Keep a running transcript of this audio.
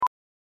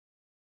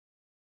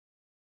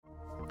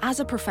As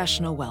a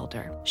professional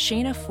welder,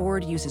 Shayna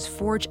Ford uses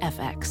Forge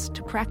FX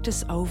to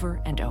practice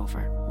over and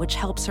over, which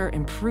helps her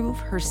improve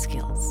her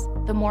skills.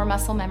 The more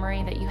muscle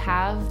memory that you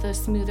have, the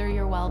smoother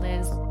your weld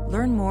is.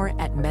 Learn more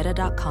at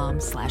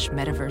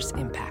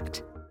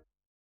meta.com/metaverseimpact.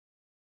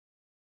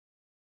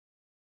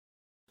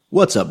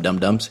 What's up,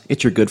 dum-dums?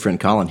 It's your good friend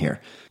Colin here.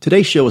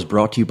 Today's show is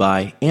brought to you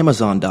by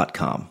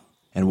Amazon.com.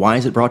 And why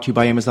is it brought to you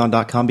by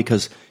Amazon.com?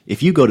 Because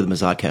if you go to the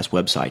Mizzodcast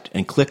website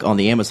and click on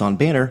the Amazon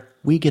banner,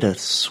 we get a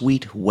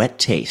sweet, wet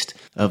taste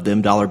of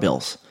them dollar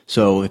bills.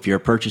 So if you're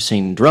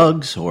purchasing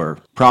drugs or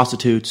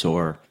prostitutes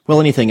or, well,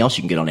 anything else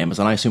you can get on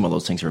Amazon, I assume all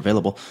those things are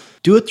available,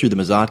 do it through the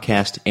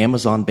Mizzodcast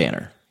Amazon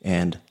banner.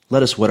 And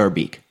let us wet our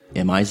beak.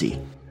 M-I-Z.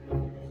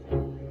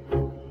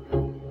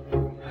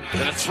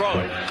 Gonna throw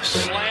it.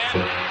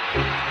 Slam.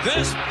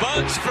 This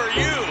bug's for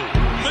you,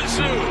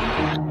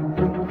 Mizzou.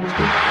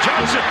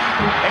 Johnson,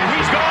 and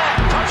he's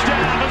gone.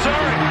 Touchdown,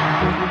 Missouri.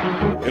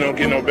 You don't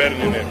get no better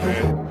than that,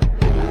 man.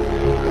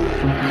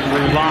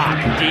 Lock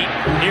deep,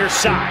 near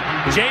side.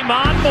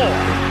 Jamon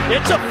Moore.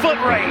 It's a foot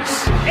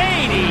race.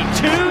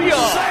 82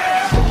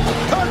 yards.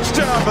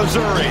 Touchdown,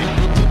 Missouri.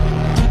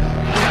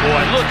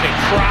 Boy, look at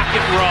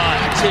Crockett run.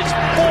 It's his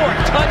fourth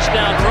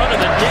touchdown run of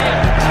the day.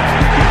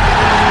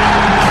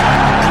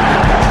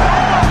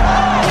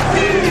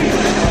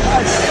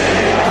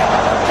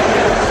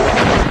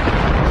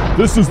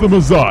 This is the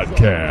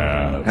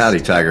Mizzodcast. Howdy,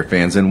 Tiger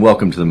fans, and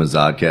welcome to the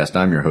Mizzodcast.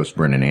 I'm your host,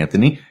 Brendan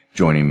Anthony.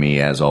 Joining me,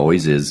 as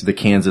always, is the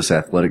Kansas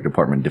Athletic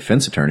Department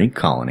defense attorney,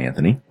 Colin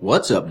Anthony.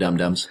 What's up,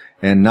 dum-dums?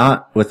 And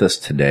not with us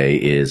today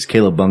is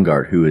Caleb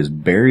Bungard, who is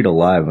buried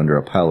alive under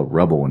a pile of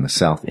rubble in the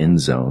south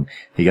end zone.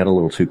 He got a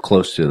little too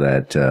close to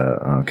that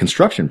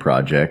construction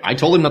project. I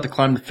told him not to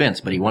climb the fence,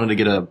 but he wanted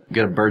to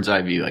get a bird's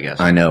eye view, I guess.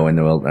 I know,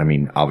 and well, I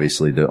mean,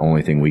 obviously the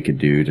only thing we could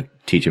do to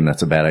teach him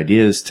that's a bad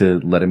idea is to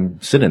let him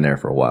sit in there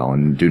for a while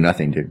and do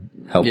nothing to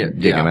help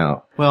dig him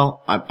out.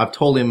 Well, I've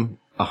told him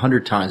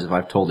 100 times, if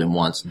I've told him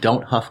once,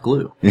 don't huff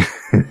glue.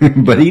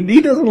 But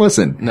he doesn't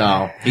listen.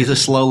 No, he's a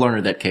slow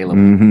learner, that Caleb.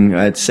 Mm-hmm.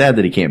 It's sad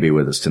that he can't be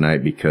with us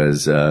tonight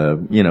because,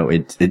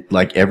 it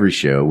like every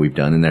show we've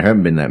done, and there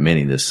haven't been that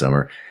many this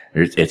summer,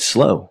 it's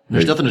slow.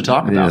 There's nothing to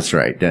talk about. That's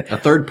right. A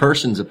third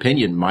person's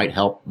opinion might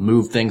help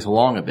move things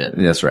along a bit.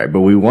 That's right. But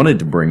we wanted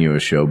to bring you a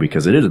show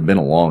because it has been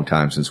a long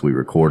time since we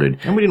recorded.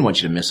 And we didn't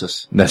want you to miss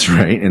us. That's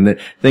right. And the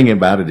thing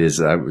about it is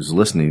I was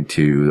listening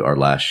to our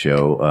last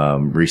show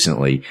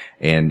recently,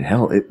 and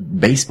hell,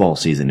 baseball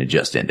season had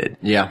just ended.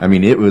 Yeah. I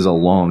mean, it was a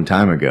long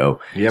time ago.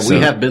 Yeah,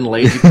 we have been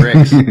lazy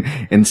pricks.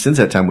 And since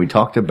that time, we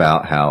talked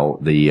about how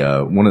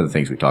one of the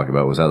things we talked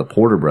about was how the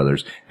Porter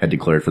brothers had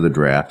declared for the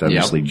draft.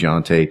 Obviously,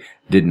 Jonte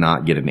did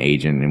not get an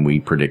agent, and we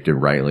predicted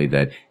rightly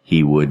that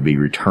he would be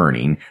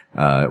returning.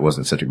 It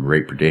wasn't such a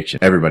great prediction.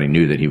 Everybody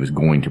knew that he was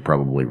going to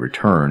probably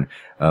return.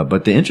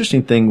 But the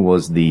interesting thing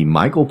was the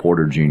Michael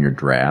Porter Jr.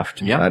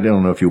 draft. Yeah. I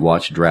don't know if you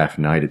watched draft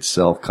night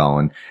itself,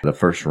 Colin. The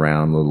first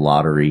round, the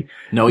lottery.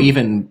 No,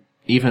 even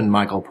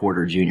Michael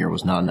Porter Jr.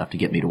 was not enough to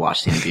get me to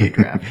watch the NBA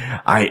draft.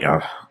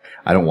 I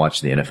don't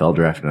watch the NFL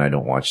draft, and I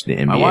don't watch the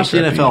NBA draft. I watched the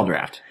NFL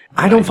draft.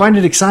 I don't find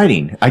it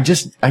exciting. I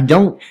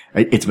don't.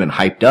 It's been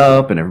hyped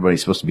up and everybody's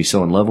supposed to be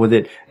so in love with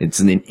it. It's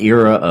in an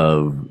era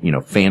of,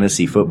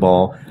 fantasy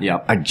football.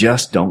 Yeah. I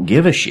just don't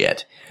give a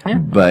shit. Yeah.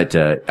 But,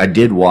 I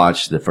did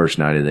watch the first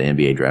night of the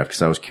NBA draft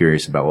because I was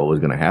curious about what was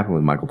going to happen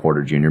with Michael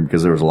Porter Jr.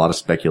 because there was a lot of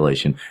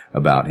speculation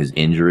about his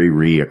injury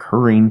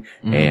reoccurring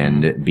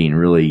and being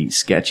really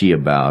sketchy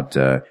about,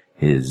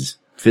 his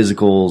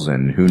physicals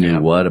and who knew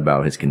what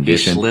about his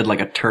condition. He slid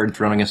like a turd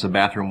thrown against a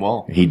bathroom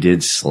wall. He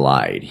did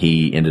slide.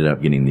 He ended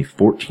up getting the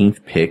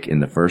 14th pick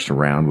in the first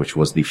round, which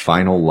was the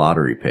final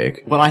lottery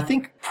pick. Well, I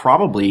think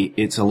probably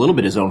it's a little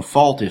bit his own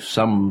fault if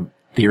some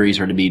theories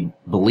are to be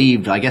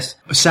believed. I guess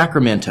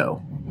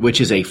Sacramento, which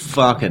is a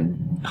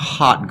fucking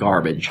hot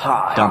garbage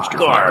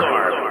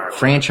dumpster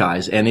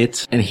franchise, and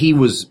he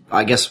was,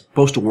 I guess,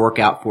 supposed to work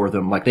out for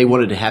them. Like, they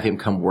wanted to have him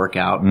come work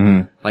out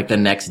like the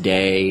next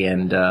day,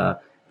 and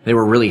they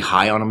were really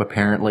high on him,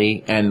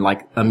 apparently, and,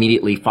 like,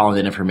 immediately following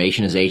that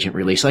information, his agent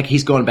released, like,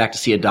 he's going back to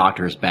see a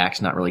doctor, his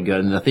back's not really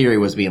good, and the theory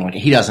was being, like,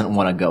 he doesn't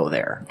want to go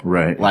there.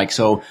 Right. Like,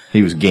 so.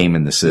 He was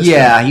gaming the system.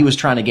 Yeah, he was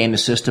trying to game the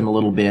system a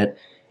little bit,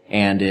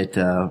 and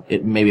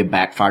it maybe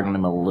backfired on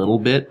him a little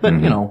bit, but,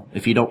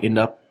 if you don't end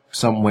up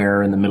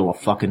somewhere in the middle of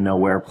fucking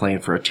nowhere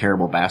playing for a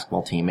terrible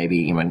basketball team,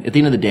 maybe, at the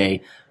end of the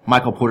day,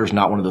 Michael Porter's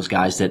not one of those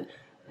guys that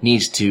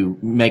needs to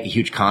make a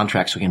huge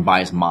contract so he can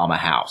buy his mom a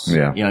house.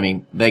 Yeah. You know what I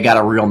mean? They got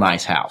a real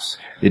nice house.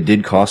 It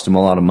did cost him a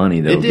lot of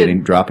money, though,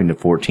 dropping to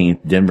 14th.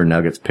 Denver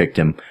Nuggets picked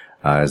him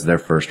as their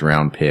first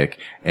round pick.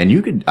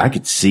 And I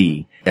could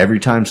see every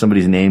time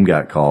somebody's name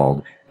got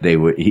called,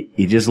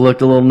 he just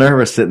looked a little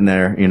nervous sitting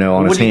there,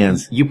 on his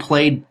hands. You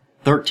played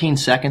 13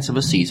 seconds of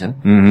a season.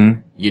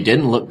 Mm-hmm. You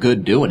didn't look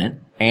good doing it.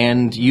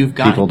 And you've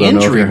got People don't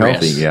injury know if you're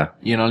risk. healthy, yeah.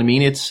 You know what I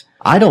mean?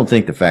 I don't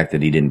think the fact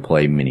that he didn't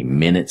play many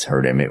minutes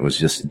hurt him. It was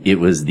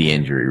the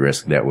injury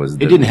risk that was. It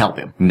didn't help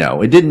him.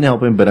 No, it didn't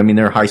help him. But I mean,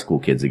 there are high school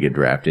kids that get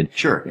drafted.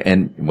 Sure.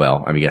 And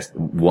well, I mean, I guess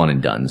one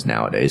and dones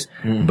nowadays.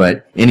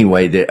 But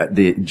anyway,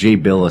 the Jay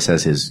Billis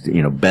has his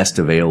best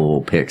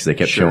available picks. They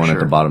kept showing at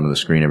the bottom of the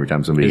screen every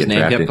time somebody gets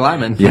drafted. His name kept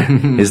climbing.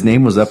 Yeah, his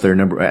name was up there.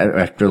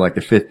 After like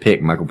the 5th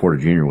pick, Michael Porter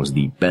Jr. was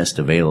the best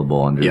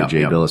available under the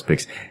Jay Billis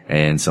picks,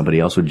 and somebody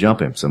else would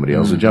jump him. Somebody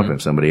else would jump him.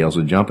 Somebody else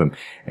would jump him.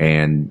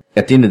 And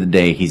at the end of the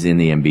day, he's in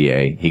the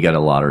NBA. He got a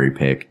lottery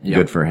pick. Yep.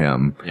 Good for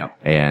him. Yep.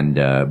 And,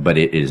 but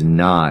it is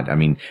not, I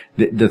mean,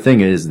 the thing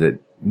is that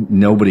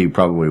nobody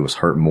probably was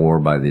hurt more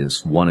by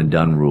this one and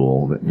done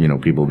rule that,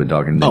 people have been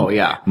talking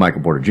about.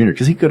 Michael Porter Jr.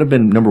 because he could have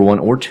been number 1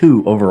 or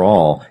 2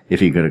 overall if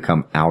he could have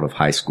come out of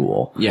high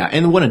school. Yeah.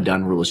 And the one and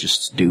done rule is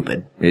just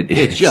stupid.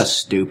 It's just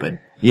stupid.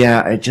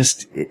 Yeah,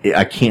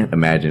 I can't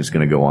imagine it's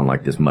going to go on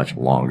like this much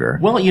longer.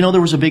 Well,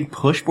 there was a big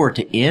push for it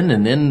to end,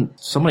 and then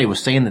somebody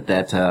was saying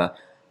that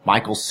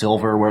Michael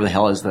Silver, wherever the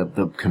hell is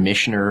the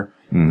commissioner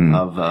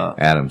of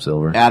Adam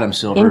Silver.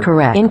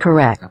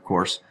 Incorrect. Of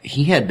course.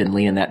 He had been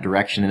leaning that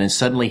direction, and then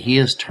suddenly he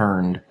has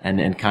turned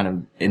and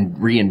kind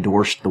of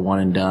re-endorsed the one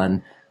and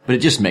done, but it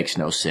just makes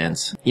no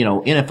sense.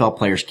 NFL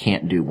players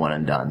can't do one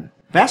and done.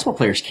 Basketball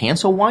players can,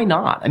 so why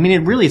not? I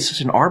mean, it's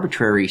such an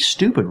arbitrary,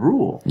 stupid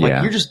rule.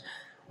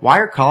 Why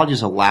are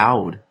colleges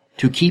allowed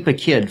to keep a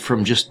kid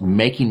from just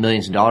making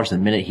millions of dollars the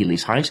minute he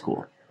leaves high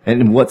school?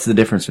 And what's the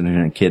difference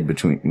between a kid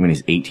when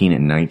he's 18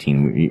 and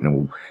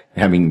 19,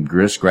 having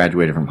just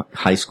graduated from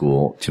high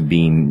school to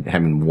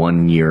having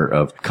 1 year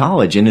of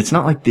college? And it's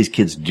not like these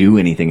kids do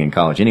anything in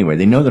college anyway.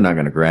 They know they're not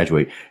going to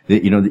graduate.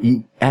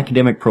 The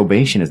academic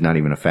probation is not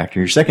even a factor.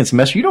 Your second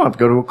semester, you don't have to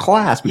go to a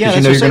class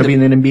because you're going to be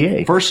in an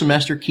MBA. First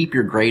semester, keep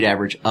your grade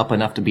average up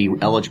enough to be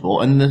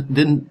eligible. And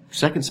then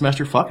second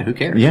semester, fuck it, who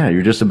cares? Yeah,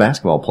 you're just a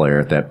basketball player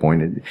at that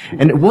point.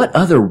 And what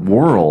other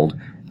world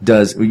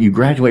does you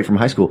graduate from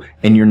high school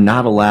and you're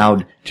not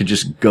allowed to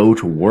just go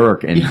to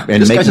work and make money?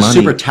 This guy's a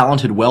super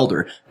talented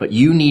welder, but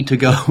you need to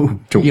go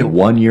to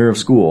 1 year of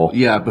school.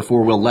 Yeah,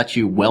 before we'll let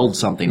you weld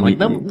something.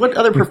 What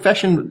other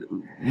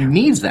profession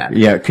needs that?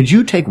 Yeah, could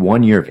you take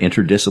 1 year of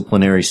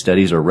interdisciplinary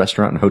studies or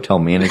restaurant and hotel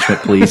management,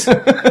 please?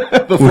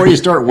 Before you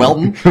start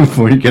welding?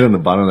 Before you get on the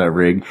bottom of that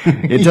rig.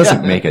 It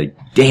doesn't make a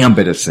damn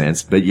bit of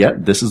sense, but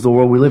yet this is the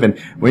world we live in.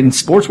 In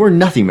sports where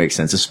nothing makes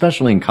sense,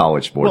 especially in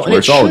college sports, where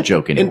it's all a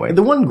joke anyway. And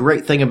the one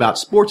great thing about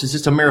sports is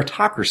it's a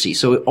meritocracy,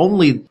 so it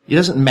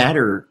doesn't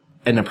matter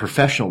in a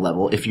professional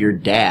level if your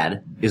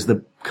dad is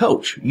the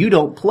coach. You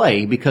don't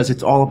play because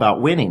it's all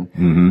about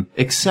winning.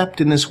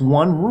 Except in this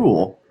one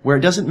rule where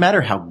it doesn't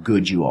matter how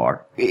good you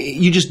are.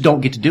 You just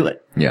don't get to do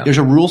it. Yeah. There's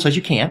a rule that says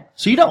you can't,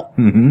 so you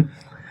don't.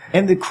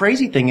 And the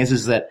crazy thing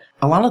is that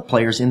a lot of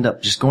players end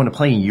up just going to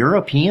play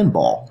European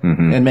ball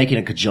and making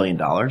a gajillion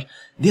dollars.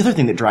 The other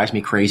thing that drives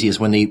me crazy is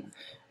when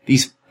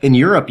in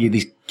Europe,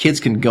 these kids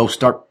can go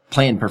start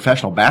playing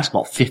professional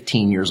basketball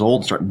 15 years old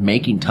and start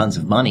making tons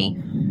of money.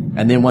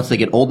 And then once they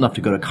get old enough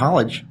to go to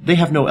college, they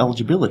have no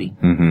eligibility.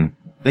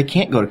 They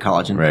can't go to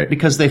college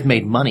because they've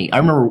made money. I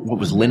remember what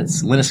was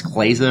Linus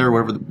Kleza or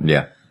whatever.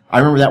 I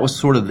remember that was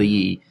sort of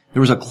there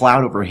was a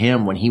cloud over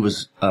him when he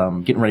was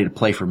getting ready to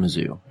play for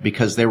Mizzou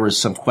because there was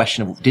some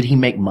question of did he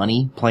make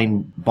money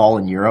playing ball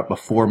in Europe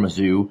before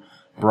Mizzou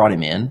brought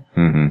him in?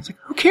 It's like,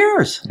 who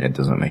cares? It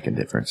doesn't make a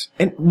difference.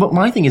 But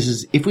my thing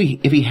is if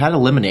he had a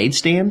lemonade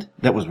stand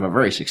that was a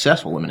very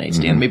successful lemonade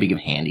stand, maybe give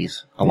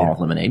handies along with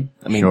lemonade.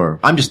 I mean,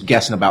 I'm just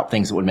guessing about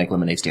things that would make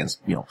lemonade stands,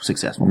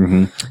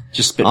 successful.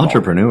 Just spitballing.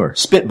 Entrepreneur.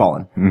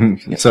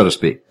 Spitballing. So to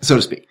speak.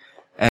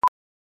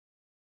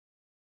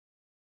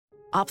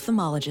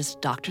 Ophthalmologist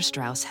Dr.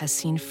 Strauss has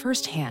seen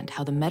firsthand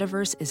how the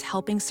metaverse is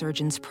helping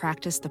surgeons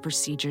practice the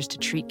procedures to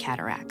treat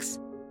cataracts.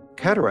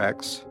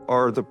 Cataracts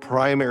are the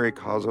primary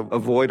cause of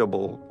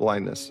avoidable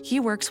blindness. He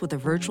works with a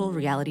virtual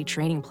reality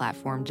training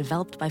platform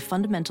developed by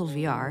Fundamental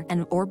VR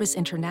and Orbis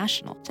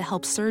International to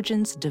help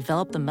surgeons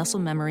develop the muscle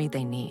memory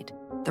they need.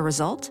 The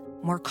result?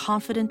 More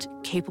confident,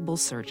 capable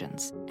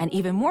surgeons. And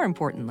even more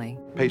importantly,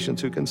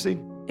 patients who can see.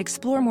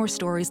 Explore more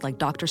stories like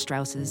Dr.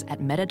 Strauss's at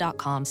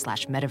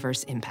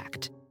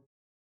meta.com/metaverseimpact.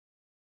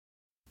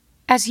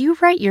 As you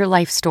write your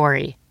life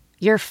story,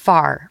 you're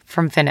far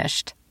from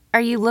finished.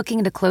 Are you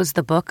looking to close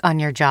the book on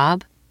your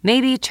job?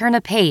 Maybe turn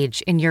a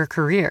page in your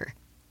career?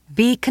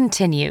 Be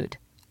continued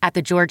at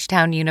the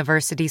Georgetown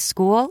University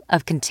School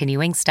of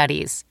Continuing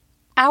Studies.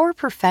 Our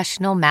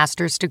professional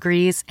master's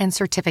degrees and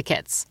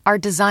certificates are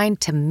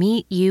designed to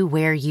meet you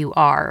where you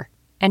are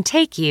and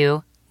take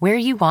you where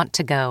you want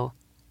to go.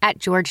 At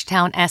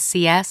Georgetown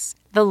SCS,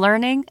 the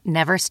learning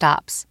never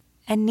stops,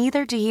 and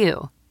neither do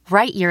you.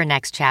 Write your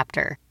next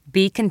chapter.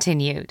 Be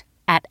continued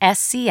at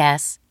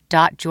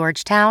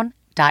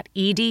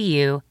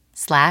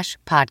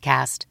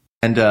scs.georgetown.edu/podcast.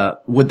 And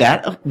would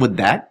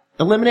that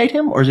eliminate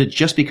him, or is it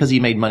just because he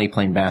made money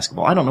playing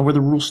basketball? I don't know where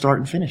the rules start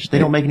and finish. They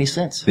don't make any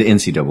sense. The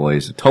NCAA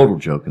is a total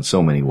joke in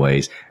so many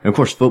ways. And of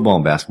course, football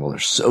and basketball are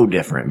so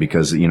different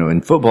because,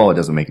 in football it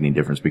doesn't make any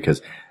difference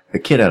because a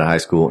kid out of high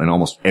school in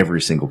almost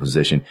every single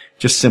position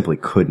just simply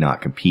could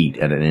not compete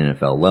at an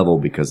NFL level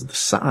because of the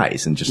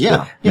size and just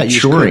the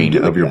maturing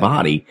of your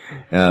body.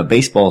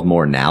 Baseball is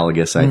more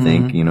analogous, I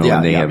think,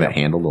 and they have it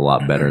handled a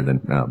lot better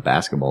than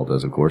basketball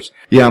does, of course.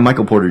 Yeah,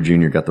 Michael Porter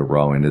Jr. got the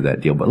raw end of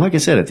that deal. But like I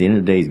said, at the end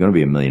of the day, he's going to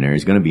be a millionaire.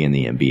 He's going to be in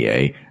the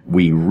NBA.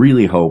 We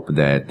really hope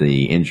that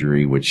the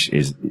injury,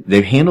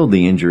 they've handled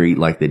the injury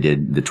like they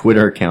did the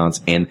Twitter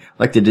accounts and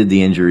like they did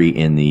the injury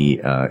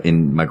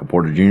in Michael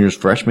Porter Jr.'s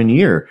freshman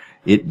year.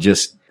 It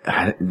just,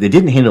 they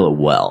didn't handle it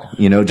well.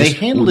 They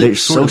handled it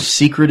so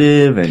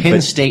secretive and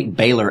Penn State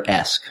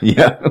Baylor-esque.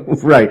 Yeah,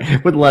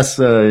 right. With less,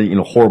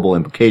 horrible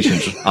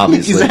implications,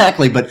 obviously.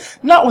 Exactly, but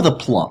not with a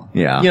plum.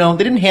 Yeah.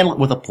 They didn't handle it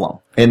with a plum.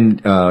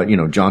 And,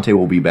 Jonte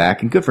will be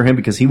back, and good for him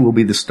because he will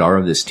be the star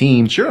of this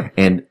team. Sure.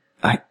 And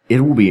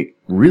it will be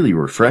really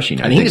refreshing.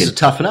 And he needs to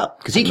toughen up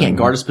because he can't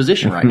guard his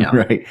position right now.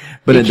 Right.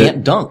 But he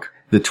can't dunk.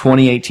 The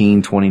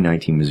 2018-2019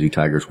 Mizzou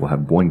Tigers will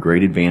have one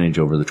great advantage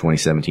over the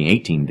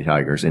 2017-18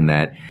 Tigers in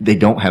that they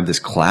don't have this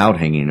cloud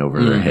hanging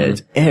over their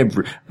heads.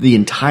 The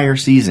entire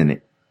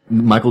season,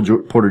 Michael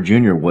Porter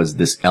Jr. was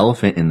this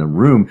elephant in the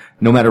room.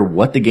 No matter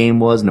what the game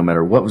was, no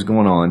matter what was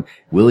going on,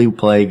 will he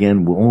play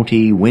again? Won't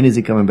he? When is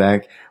he coming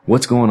back?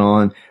 What's going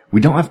on? We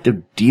don't have to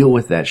deal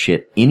with that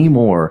shit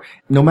anymore.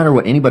 No matter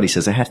what anybody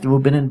says, it has to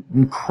have been an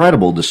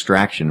incredible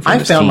distraction for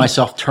this team. I found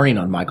myself turning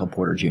on Michael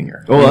Porter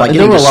Jr. Well,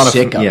 there were a lot of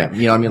sick of him.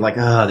 You know what I mean? Like,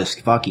 this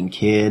fucking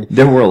kid.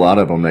 There were a lot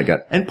of them that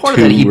got And part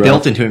of that he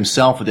built into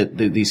himself with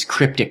these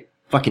cryptic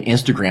fucking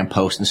Instagram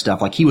posts and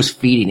stuff. Like, he was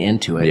feeding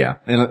into it. Yeah.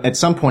 And at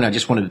some point, I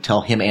just wanted to tell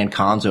him and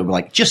Konzo,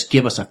 like, just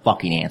give us a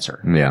fucking answer.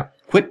 Yeah.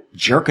 Quit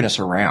jerking us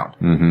around.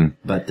 Mm-hmm.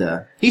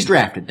 But he's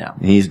drafted now.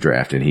 He's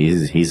drafted.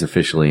 He's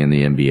officially in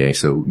the NBA.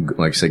 So,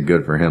 like I said,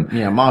 good for him.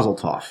 Yeah, mazel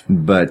tov.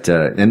 But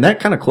and that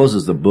kind of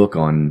closes the book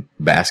on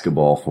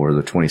basketball for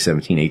the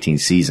 2017-18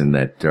 season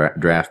that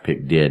draft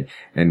pick did,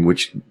 and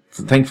which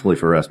thankfully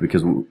for us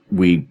because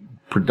we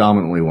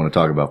predominantly want to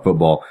talk about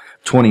football.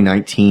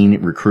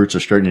 2019 recruits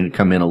are starting to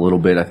come in a little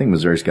bit. I think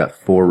Missouri's got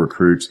 4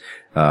 recruits,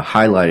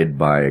 highlighted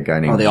by a guy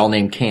named... Are they all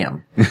named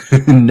Cam?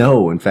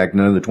 No, in fact,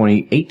 none of the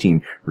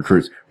 2018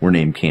 recruits were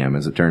named Cam,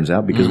 as it turns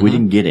out, because we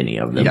didn't get any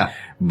of them. Yeah.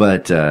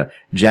 But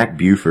Jack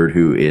Buford,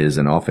 who is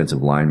an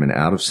offensive lineman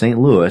out of St.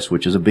 Louis,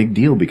 which is a big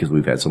deal because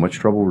we've had so much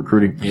trouble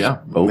recruiting. Yeah.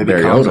 Maybe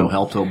Barry Odom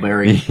helped old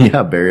Barry.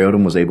 Yeah, Barry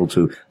Odom was able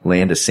to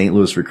land a St.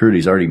 Louis recruit.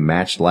 He's already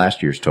matched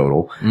last year's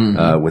total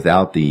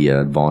without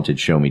the vaunted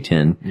Show Me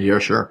 10. Yeah,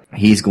 sure.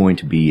 He's going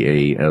to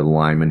be a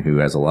lineman who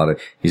has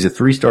he's a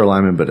 3-star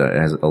lineman, but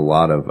has a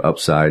lot of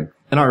upside.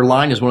 And our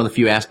line is one of the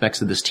few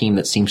aspects of this team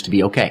that seems to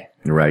be okay.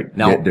 Right.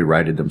 Now, they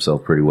righted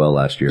themselves pretty well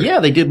last year. Yeah,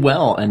 they did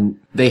well, and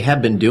they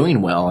have been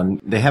doing well,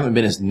 and they haven't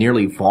been as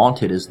nearly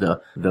vaunted as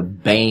the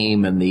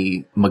Bame and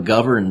the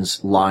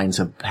McGovern's lines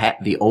of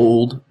the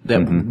old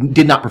that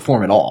did not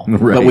perform at all.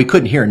 Right. But we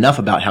couldn't hear enough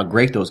about how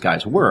great those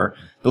guys were.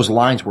 Those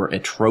lines were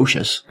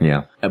atrocious.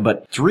 Yeah.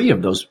 But three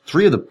of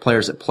the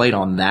players that played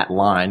on that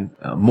line,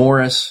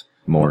 Morse.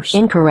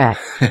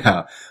 Incorrect.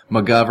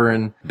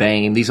 McGovern,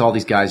 Bame, all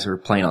these guys are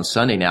playing on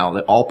Sunday now.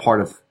 They're all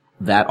part of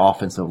that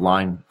offensive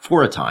line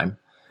for a time.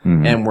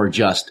 And we're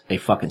just a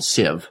fucking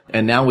sieve.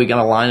 And now we got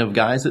a line of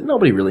guys that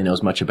nobody really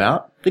knows much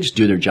about. They just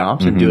do their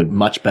jobs and do it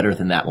much better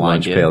than that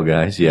line did. Lunch pail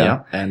guys,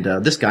 yeah. And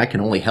this guy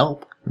can only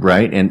help.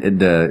 Right. And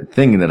the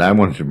thing that I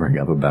wanted to bring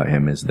up about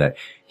him is that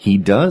he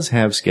does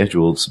have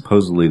scheduled,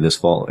 supposedly this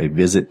fall, a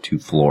visit to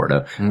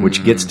Florida,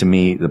 which gets to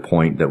me the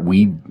point that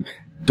we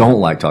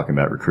don't like talking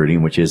about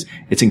recruiting, which is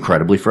it's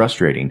incredibly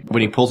frustrating.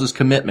 When he pulls his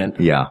commitment,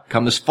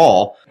 come this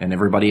fall, and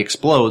everybody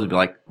explodes, and be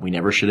like, we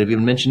never should have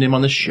even mentioned him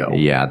on this show.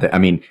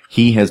 Yeah,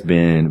 he has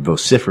been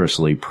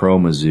vociferously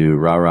pro-Mizzou,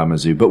 rah-rah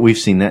Mizzou, but we've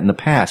seen that in the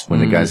past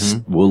when the guys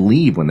will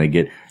leave when they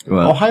get...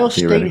 Ohio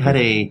State had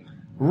a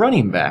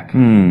running back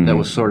that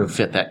was sort of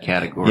fit that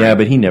category. Yeah,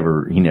 but he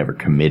never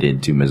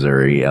committed to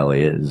Missouri,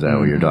 Elliott. Is that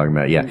what you're talking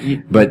about?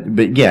 Yeah.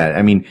 But yeah,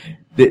 I mean...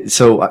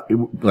 So,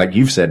 like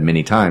you've said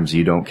many times,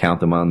 you don't count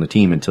them on the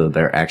team until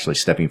they're actually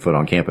stepping foot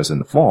on campus in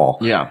the fall.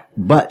 Yeah.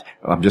 But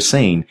I'm just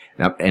saying,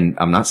 and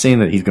I'm not saying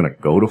that he's going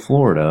to go to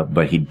Florida,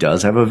 but he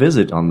does have a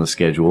visit on the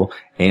schedule.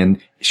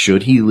 And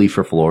should he leave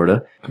for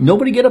Florida,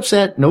 nobody get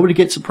upset, nobody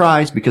get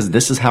surprised, because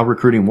this is how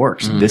recruiting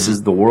works. This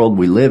is the world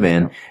we live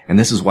in, and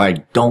this is why I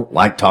don't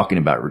like talking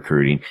about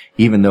recruiting,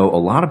 even though a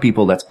lot of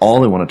people, that's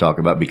all they want to talk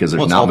about because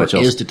there's not much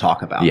else. Is to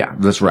talk about. Yeah,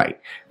 that's right.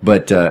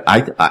 But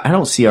I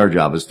don't see our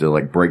job as to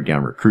like break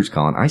down recruits,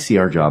 Colin. I see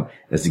our job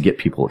as to get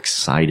people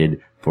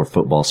excited for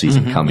football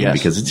season coming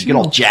because it's get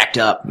all jacked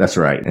up. That's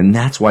right, and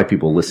that's why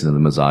people listen to the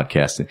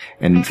Mizzodcast.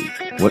 And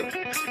what?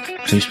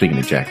 So speaking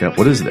of jacked up,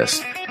 what is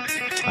this?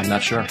 I'm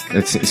not sure.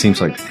 It seems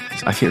like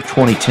I hear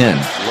 2010.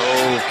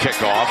 Low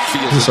kickoff.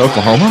 Is this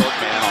Oklahoma?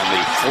 Man on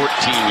the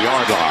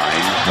 14-yard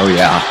line. Oh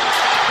yeah.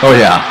 Oh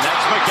yeah.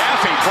 That's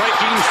McAfee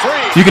breaking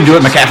free. You can do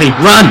it, McAfee.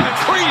 Run.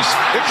 Crease.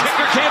 The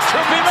kicker can't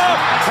trip him up.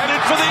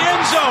 Headed for the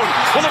end zone.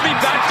 Will it be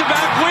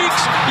back-to-back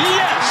weeks?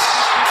 Yes.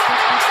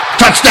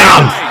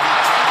 Touchdown.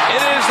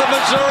 It is the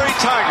Missouri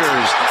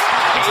Tigers.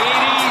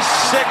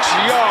 86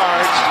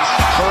 yards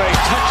for a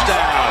touchdown.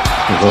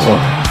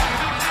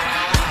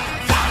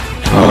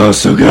 Oh,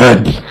 so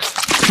good.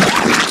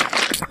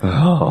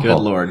 Oh. Good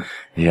Lord.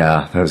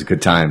 Yeah, that was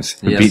good times.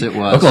 Yes, it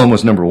was. Oklahoma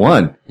was number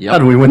 1. Yep. How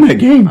did we win that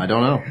game? I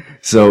don't know.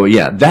 So,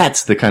 yeah,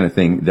 that's the kind of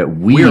thing that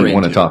we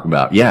want to talk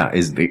about. Yeah,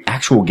 is the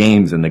actual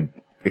games and the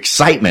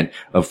excitement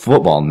of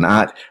football,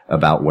 not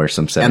about where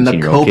some 17-year-old kid wants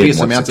to tweet. And the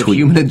copious amounts of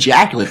human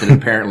ejaculate that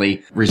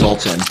apparently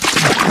results in.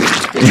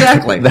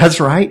 Exactly. That's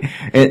right.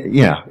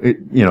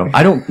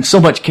 I don't so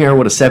much care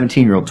what a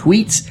 17-year-old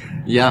tweets.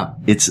 Yeah.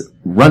 It's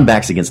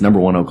runbacks against number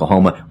 1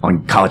 Oklahoma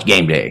on College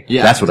game day.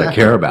 Yeah, that's what I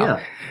care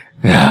about.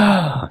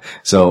 Yeah.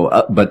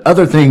 So, but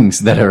other things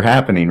that are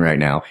happening right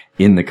now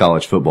in the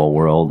college football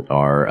world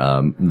are,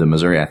 the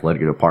Missouri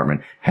Athletic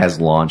Department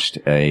has launched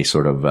a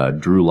sort of,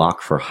 Drew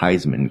Lock for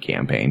Heisman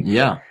campaign.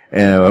 Yeah.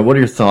 What are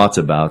your thoughts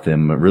about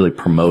them really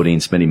promoting,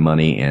 spending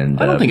money,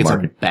 and I don't think it's a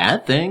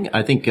bad thing.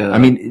 I think.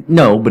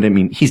 No, but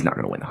he's not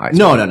going to win the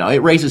Heisman. No. It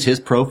raises his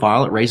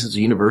profile. It raises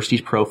the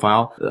university's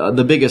profile.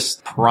 The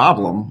biggest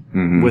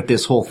problem with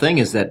this whole thing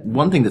is that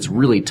one thing that's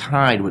really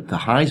tied with the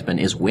Heisman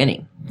is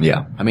winning.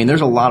 Yeah. I mean,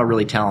 there's a lot of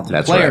really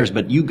talented players, right.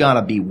 But you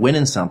gotta be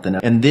winning something.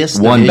 And this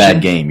one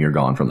bad game, you're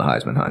gone from the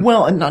Heisman hunt.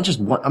 Well, and not just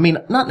one. I mean,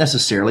 not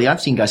necessarily.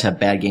 I've seen guys have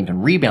bad games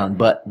and rebound,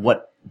 but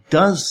what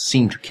does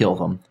seem to kill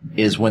them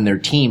is when their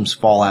teams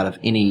fall out of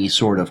any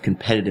sort of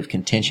competitive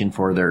contention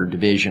for their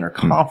division or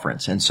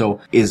conference. And so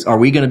are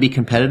we going to be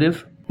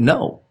competitive?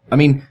 No. I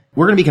mean,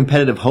 we're going to be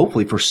competitive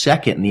hopefully for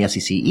second in the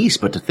SEC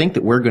East, but to think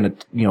that we're going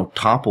to,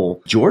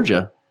 topple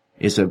Georgia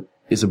is a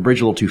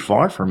bridge a little too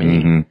far for me.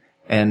 Mm-hmm.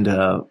 And,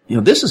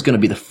 this is going to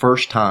be the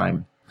first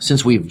time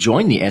since we've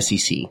joined the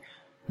SEC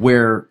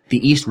where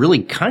the East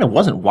really kind of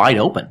wasn't wide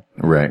open.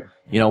 Right.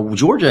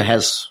 Georgia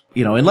has,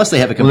 unless they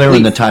have a complete they're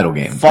in the title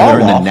game. They're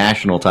in the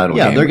national title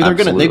game. Yeah,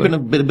 they've been a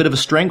bit of a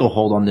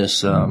stranglehold on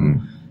this,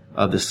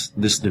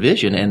 this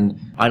division, and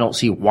I don't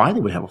see why they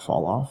would have a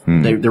fall off.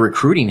 Mm-hmm. Their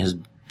recruiting has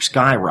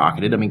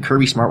skyrocketed. I mean,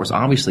 Kirby Smart was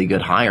obviously a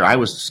good hire. I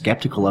was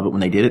skeptical of it when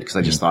they did it because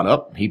I just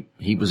thought,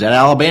 he was at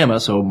Alabama,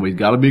 so we've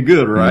got to be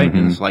good, right? Mm-hmm.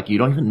 And it's like, you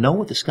don't even know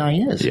what this guy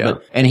is. Yeah.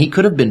 And he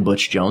could have been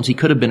Butch Jones. He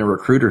could have been a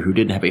recruiter who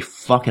didn't have a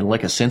fucking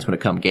lick of sense when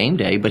it come game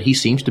day, but he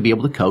seems to be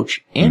able to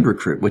coach and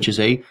recruit, which is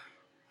a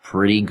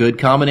pretty good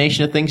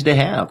combination of things to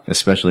have.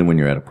 Especially when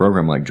you're at a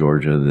program like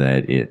Georgia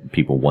that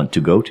people want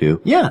to go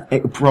to. Yeah,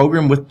 a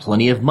program with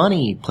plenty of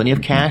money, plenty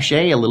of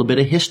cachet, a little bit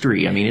of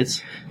history. I mean,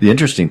 it's... The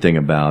interesting thing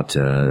about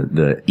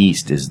the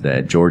East is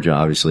that Georgia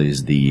obviously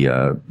is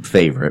the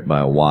favorite by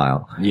a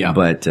while. Yeah.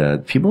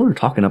 But people are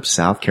talking up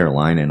South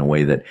Carolina in a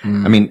way that...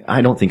 I mean,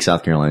 I don't think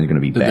South Carolina is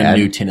going to be bad. The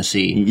new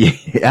Tennessee.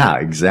 Yeah,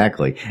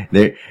 exactly.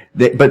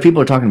 But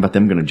people are talking about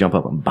them going to jump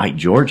up and bite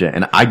Georgia,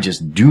 and I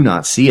just do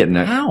not see it. And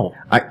how?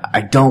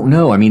 I don't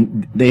know. I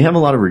mean, they have a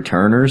lot of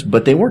returners,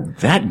 but they weren't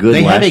that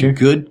good last year.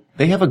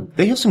 They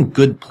have some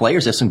good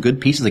players. They have some good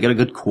pieces. They got a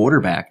good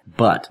quarterback.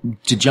 But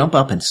to jump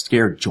up and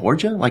scare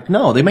Georgia? Like,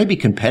 no, they may be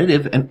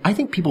competitive. And I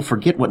think people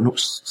forget what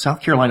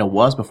South Carolina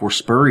was before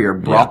Spurrier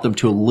brought them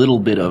to a little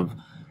bit of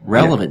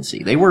relevancy.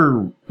 Yeah. They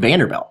were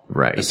Vanderbilt,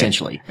 right?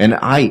 Essentially. And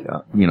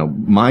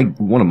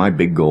one of my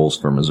big goals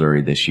for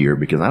Missouri this year,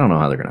 because I don't know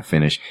how they're going to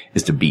finish,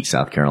 is to beat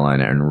South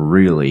Carolina and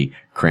really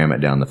cram it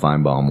down the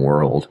Feinbaum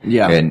world.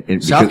 Yeah.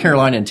 And South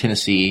Carolina and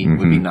Tennessee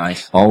would be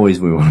nice. Always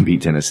we want to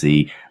beat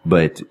Tennessee.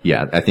 But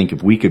yeah, I think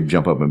if we could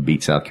jump up and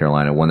beat South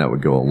Carolina, that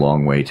would go a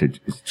long way to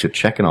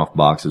checking off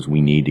boxes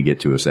we need to get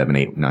to a 7,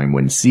 8, 9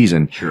 win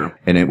season. Sure.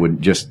 And it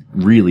would just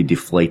really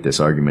deflate this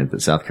argument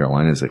that South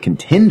Carolina is a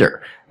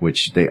contender,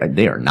 which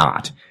they are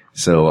not.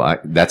 So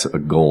that's a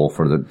goal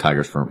for the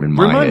Tigers in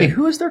my head. Remind me,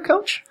 who is their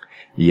coach?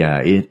 Yeah,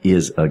 it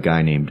is a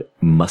guy named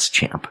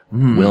Muschamp.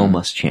 Will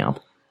Muschamp.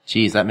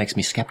 Geez, that makes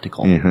me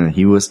skeptical. Mm-hmm.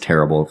 He was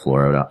terrible at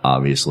Florida,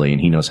 obviously, and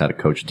he knows how to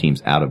coach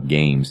teams out of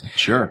games.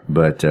 Sure.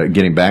 But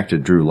getting back to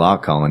Drew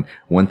Lock, Colin,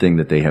 one thing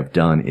that they have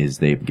done is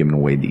they've given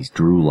away these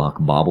Drew Lock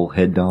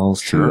bobblehead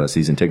dolls to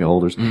season ticket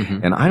holders.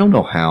 Mm-hmm. And I don't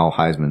know how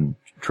Heisman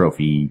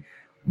Trophy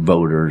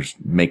voters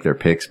make their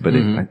picks, but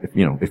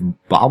if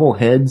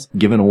bobbleheads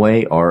given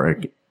away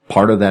are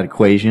part of that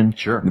equation,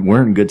 sure,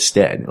 we're in good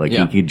stead. Like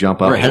you could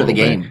jump up. We're ahead of the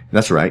game.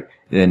 That's right.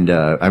 And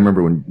I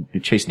remember when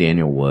Chase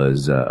Daniel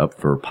was up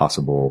for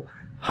possible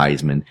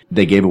Heisman,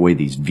 they gave away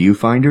these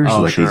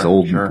viewfinders, these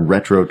old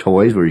retro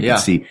toys where you could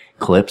see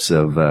clips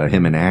of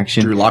him in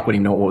action. Drew Lock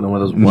wouldn't even know what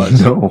one of those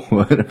was. No,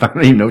 I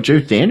don't even know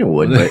Chase Daniel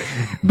would,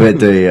 but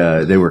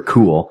they were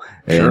cool.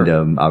 Sure.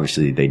 And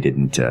obviously they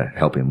didn't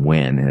help him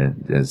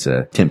win as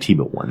Tim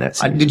Tebow won that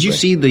season. Did you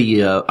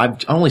see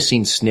I've only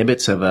seen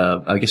snippets of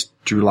I guess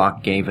Drew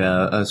Lock gave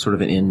a sort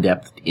of an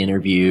in-depth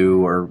interview,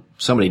 or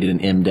somebody did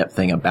an in-depth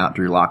thing about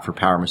Drew Lock for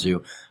Power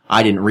Mizzou.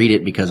 I didn't read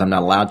it because I'm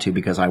not allowed to,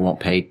 because I won't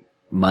pay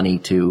money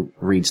to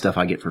read stuff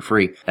I get for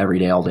free every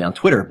day, all day on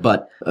Twitter.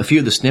 But a few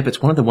of the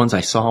snippets, one of the ones I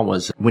saw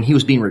was when he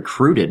was being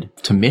recruited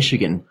to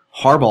Michigan,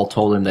 Harbaugh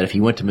told him that if he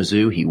went to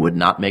Mizzou, he would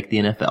not make the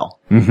NFL.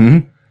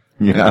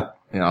 Mm-hmm. Yeah.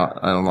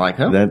 I'm like,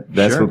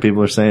 that's what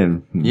people are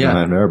saying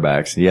behind our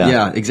backs. Yeah.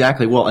 Yeah,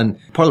 exactly. Well, and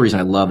part of the reason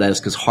I love that is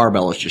because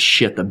Harbaugh has just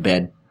shit the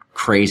bed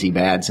crazy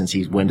bad since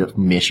he went to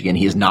Michigan.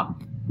 He has not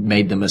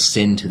made them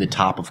ascend to the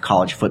top of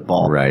college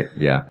football. Right,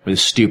 yeah. With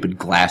his stupid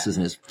glasses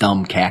and his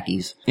thumb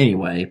khakis.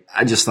 Anyway,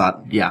 I just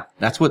thought, yeah,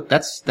 that's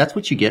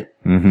what you get.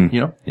 Mm-hmm.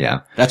 You know?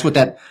 Yeah. That's what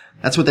that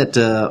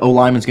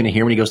O-lineman's going to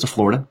hear when he goes to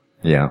Florida.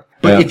 Yeah.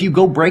 But if you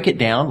go break it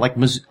down, like,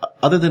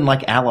 other than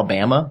like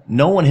Alabama,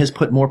 no one has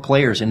put more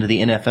players into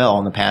the NFL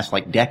in the past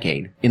like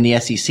decade in the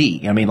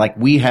SEC. I mean, like,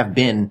 we have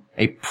been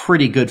a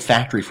pretty good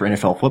factory for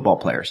NFL football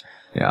players.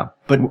 Yeah.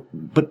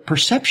 But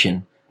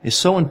perception is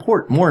so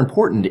more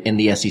important in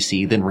the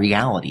SEC than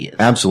reality is.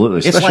 Absolutely.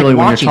 It's Especially like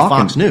when watching you're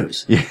talking Fox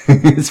News.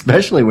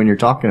 Especially when you're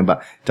talking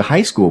about to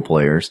high school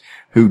players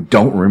who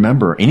don't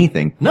remember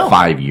anything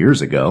 5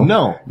 years ago.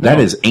 That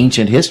is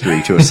ancient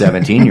history to a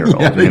 17-year-old.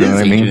 Yeah, you know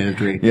what I mean?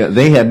 History. Yeah,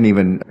 they hadn't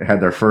even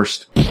had their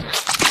first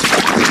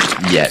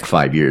yet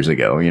 5 years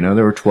ago. You know,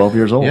 they were 12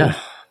 years old. Yeah.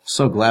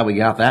 So glad we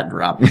got that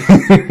drop.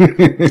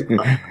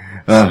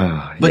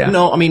 Yeah.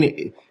 No, I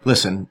mean,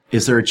 listen,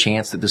 is there a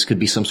chance that this could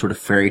be some sort of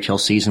fairy tale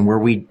season where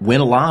we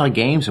win a lot of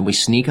games and we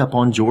sneak up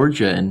on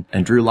Georgia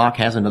and Drew Lock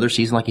has another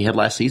season like he had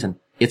last season?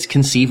 It's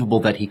conceivable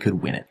that he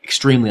could win it.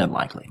 Extremely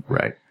unlikely.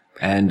 Right.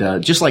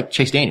 And just like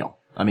Chase Daniel.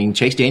 I mean,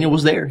 Chase Daniel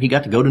was there. He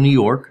got to go to New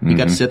York. He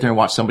got to sit there and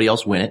watch somebody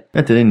else win it.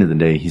 At the end of the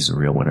day, he's a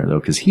real winner, though,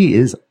 because he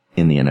is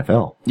in the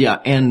NFL. Yeah,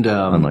 and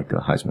unlike the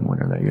Heisman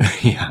winner that year.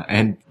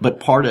 Yeah, but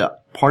part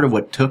of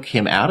what took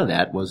him out of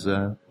that was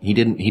he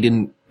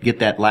didn't get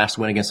that last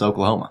win against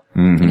Oklahoma.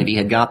 Mm-hmm. And if he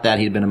had got that,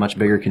 he'd been a much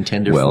bigger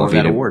contender for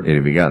that award.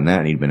 If he'd gotten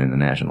that, he'd been in the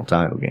national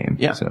title game.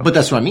 Yeah, so. But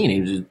that's what I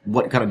mean.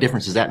 What kind of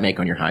difference does that make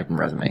on your Heisman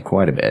resume?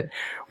 Quite a bit.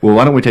 Well,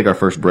 why don't we take our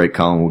first break,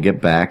 Colin? We'll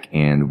get back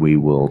and we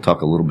will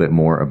talk a little bit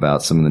more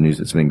about some of the news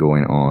that's been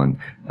going on,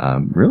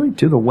 really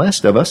to the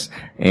west of us,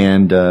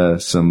 and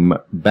some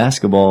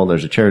basketball.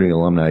 There's a charity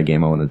alumni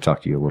game I wanted to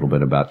talk to you a little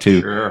bit about too.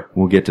 Sure.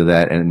 We'll get to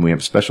that, and we have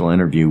a special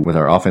interview with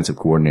our offensive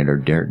coordinator,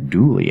 Derek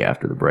Dooley,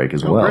 after the break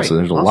as well. Great. So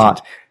there's a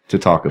lot to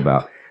talk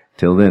about.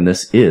 Till then,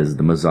 this is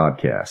the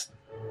Mizzodcast.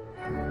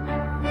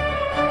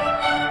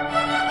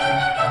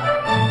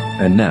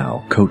 And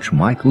now, Coach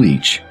Mike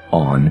Leach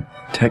on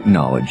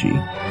technology.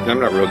 I'm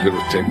not real good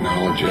with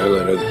technology. I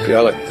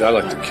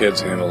let the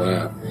kids handle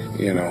that.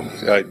 You know,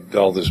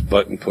 all this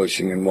button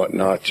pushing and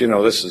whatnot. You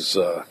know, this is,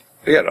 I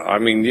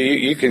mean,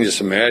 you can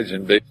just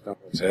imagine based on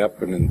what's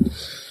happened in,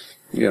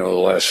 you know, the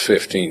last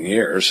 15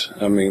 years.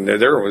 I mean,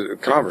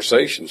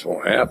 conversations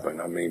won't happen.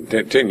 I mean,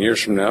 10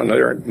 years from now,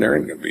 there ain't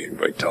going to be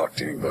anybody talk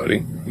to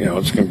anybody. You know,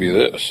 it's going to be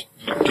this.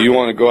 Do you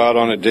want to go out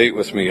on a date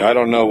with me? I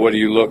don't know. What do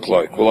you look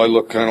like? Well, I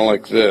look kind of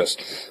like this.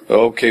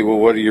 Okay, well,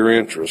 what are your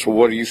interests? Well,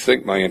 what do you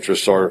think my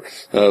interests are?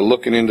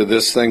 Looking into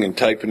this thing and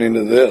typing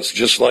into this,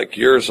 just like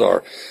yours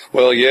are.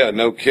 Well, yeah,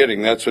 no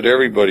kidding. That's what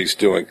everybody's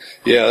doing.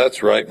 Yeah,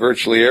 that's right.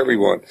 Virtually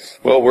everyone.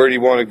 Well, where do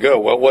you want to go?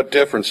 Well, what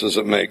difference does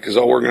it make? Because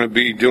all we're going to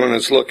be doing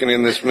is looking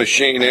in this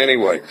machine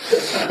anyway.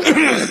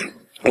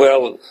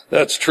 Well,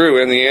 that's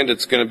true. In the end,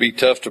 it's going to be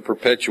tough to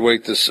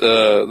perpetuate this,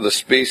 the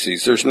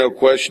species. There's no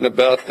question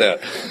about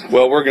that.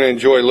 Well, we're going to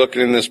enjoy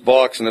looking in this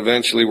box, and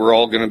eventually we're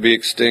all going to be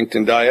extinct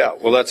and die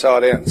out. Well, that's how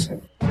it ends.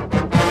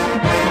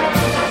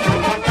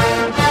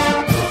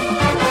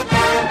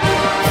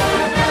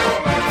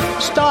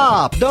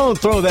 Stop! Don't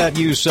throw that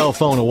used cell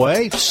phone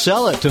away.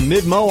 Sell it to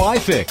Midmo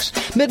iFix.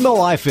 Midmo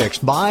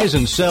iFix buys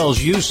and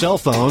sells used cell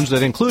phones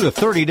that include a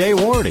 30-day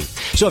warranty.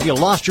 So if you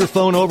lost your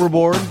phone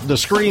overboard, the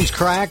screen's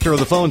cracked, or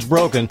the phone's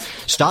broken,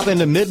 stop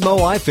into Midmo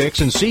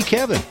iFix and see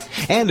Kevin.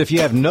 And if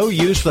you have no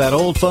use for that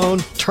old phone,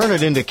 turn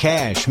it into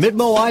cash.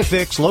 Midmo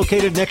iFix,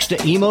 located next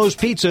to Emo's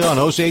Pizza on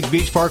Osage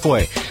Beach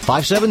Parkway.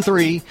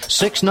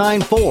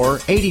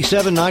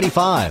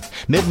 573-694-8795.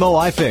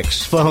 Midmo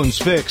iFix. Phones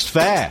fixed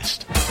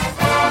fast.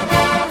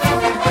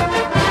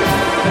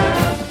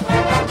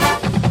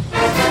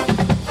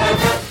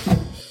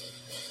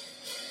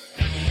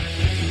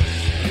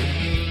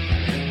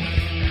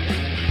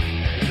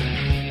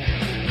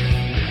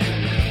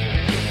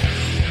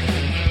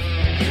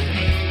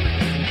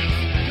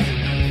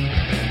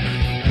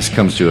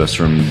 Comes to us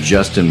from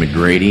Justin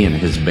McGrady and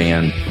his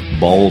band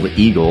Bald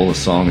Eagle. The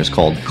song is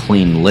called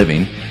Clean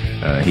Living.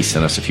 He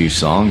sent us a few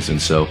songs,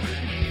 and so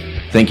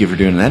thank you for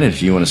doing that. And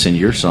if you want to send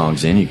your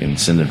songs in, you can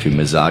send them to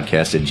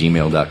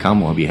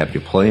mizzodcast@gmail.com. We'll be happy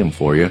to play them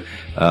for you.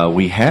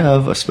 We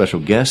have a special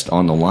guest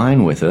on the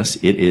line with us.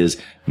 It is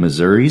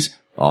Missouri's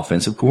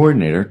offensive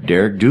coordinator,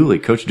 Derek Dooley.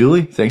 Coach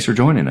Dooley, thanks for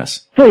joining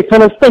us. Hey,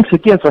 fellas, thanks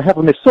again for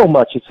having me so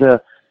much.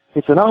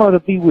 It's an honor to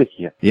be with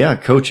you. Yeah,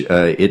 Coach,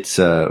 it's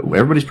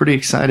everybody's pretty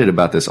excited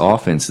about this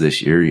offense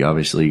this year. You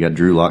got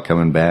Drew Lock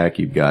coming back.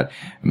 You've got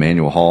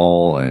Emmanuel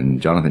Hall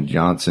and Jonathan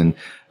Johnson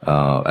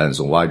as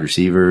the wide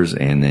receivers,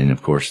 and then,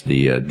 of course,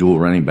 the dual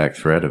running back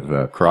threat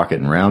of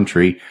Crockett and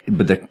Roundtree.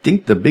 But I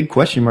think the big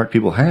question mark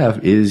people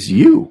have is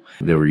you.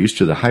 They were used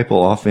to the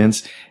Heupel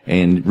offense,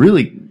 and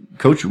really,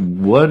 Coach,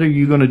 what are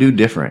you going to do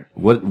different?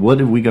 What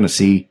are we going to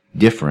see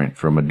different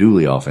from a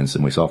Dooley offense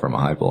than we saw from a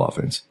Heupel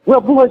offense?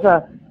 Well, boys,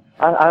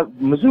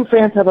 Mizzou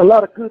fans have a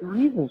lot of good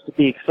reasons to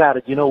be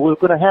excited. You know, we're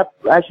going to have,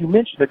 as you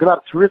mentioned, a lot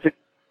of terrific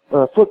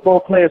football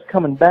players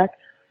coming back.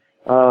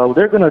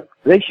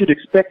 They should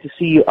expect to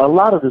see a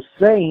lot of the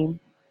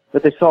same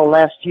that they saw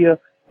last year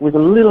with a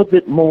little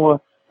bit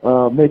more,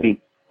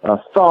 maybe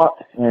thought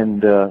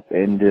and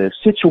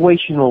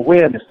situational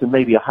awareness than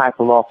maybe a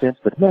Heupel offense.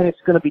 But man,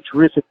 it's going to be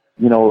terrific.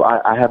 You know,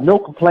 I have no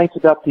complaints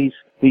about these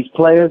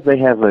players. They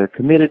have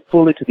committed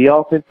fully to the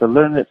offense. They're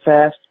learning it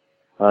fast,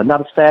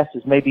 not as fast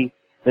as maybe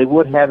they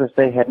would have if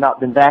they had not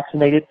been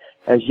vaccinated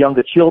as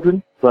younger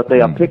children, but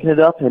they are picking it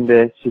up, and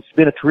it's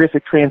been a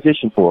terrific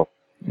transition for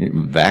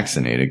them.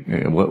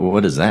 Vaccinated?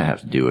 What does that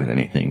have to do with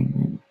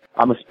anything?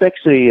 I'm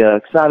especially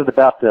excited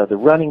about the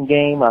running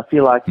game. I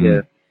feel like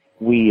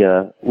we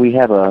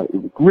have a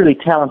really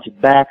talented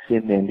backs,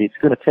 and it's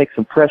going to take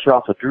some pressure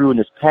off of Drew in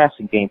this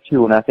passing game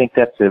too. And I think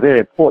that's a very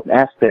important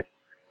aspect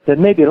that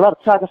maybe a lot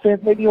of Tiger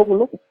fans may be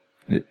overlooking.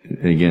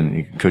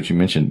 Again, Coach, you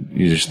mentioned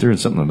you just threw in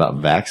something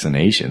about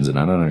vaccinations, and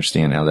I don't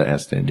understand how that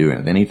has to do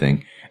with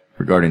anything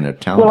regarding the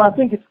talent. Well, I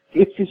think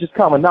it's just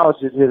common knowledge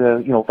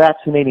that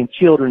vaccinating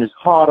children is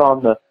hard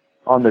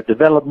on their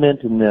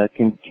development, and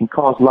can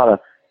cause a lot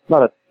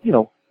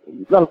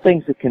of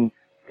things that can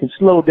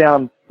slow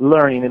down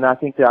learning, and I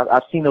think that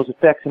I've seen those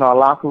effects in our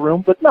locker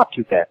room, but not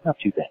too bad.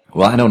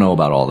 Well, I don't know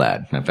about all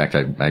that. In fact,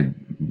 I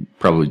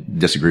probably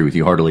disagree with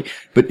you heartily.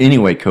 But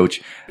anyway,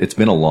 Coach, it's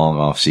been a long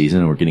off season,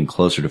 and we're getting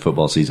closer to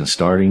football season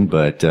starting.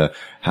 But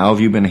how have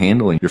you been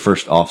handling your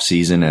first off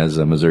season as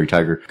a Missouri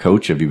Tiger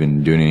coach? Have you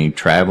been doing any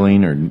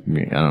traveling, or I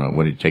don't know,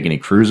 what do you take any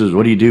cruises?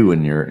 What do you do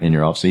in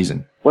your off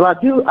season? Well, I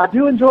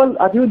do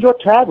enjoy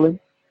traveling.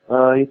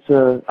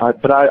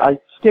 But I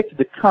stick to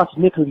the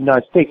continental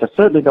United States. I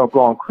certainly don't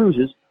go on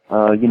cruises.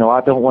 I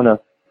don't want to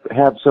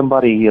have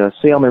somebody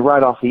sail me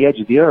right off the edge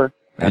of the earth,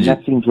 and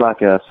that seems like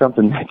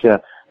something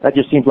that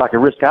just seems like a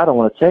risk I don't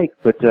want to take.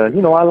 But I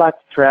like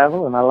to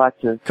travel, and I like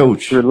to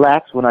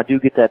relax when I do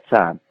get that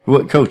time.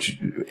 Well, Coach,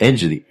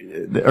 edge of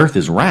the earth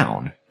is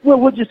round. Well,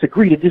 we'll just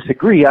agree to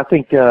disagree. I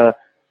think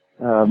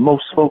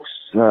most folks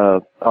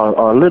are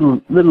a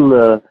little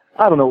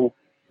I don't know,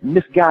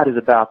 misguided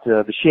about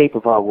the shape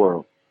of our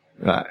world.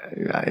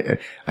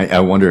 I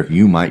wonder if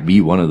you might be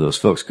one of those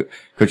folks.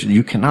 Coach,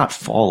 you cannot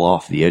fall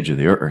off the edge of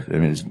the earth. I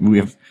mean, we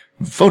have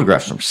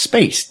photographs from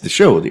space to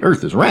show the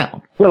earth is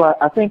round. Well,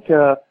 I think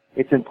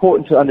it's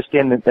important to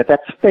understand that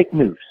that's fake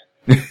news.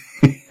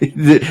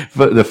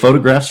 The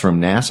photographs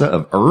from NASA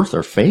of Earth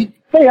are fake?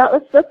 Hey,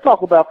 let's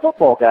talk about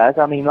football, guys.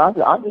 I mean,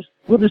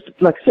 we'll just,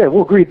 like I said,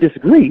 we'll agree to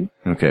disagree.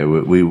 Okay,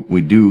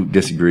 we do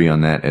disagree on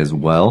that as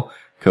well,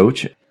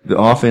 Coach. The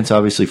offense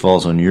obviously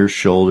falls on your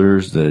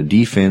shoulders. The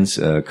defense,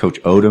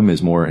 Coach Odom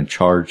is more in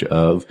charge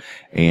of,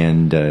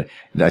 and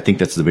I think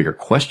that's the bigger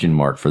question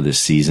mark for this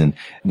season.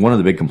 One of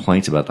the big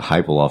complaints about the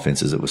Heupel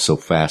offense is it was so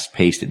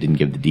fast-paced it didn't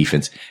give the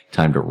defense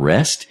time to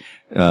rest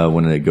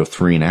when they go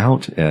 3 and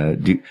out.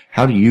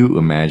 How do you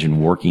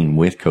imagine working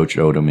with Coach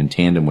Odom in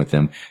tandem with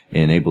them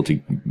and able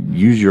to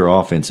use your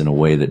offense in a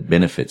way that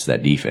benefits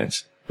that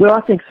defense? Well,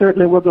 I think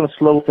certainly we're going to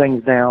slow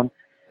things down,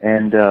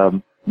 and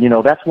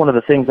that's one of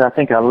the things I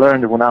think I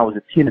learned when I was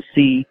at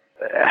Tennessee,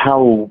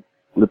 how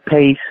the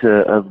pace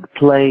of the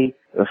play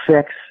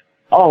affects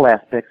all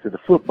aspects of the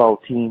football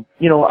team.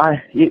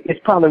 It's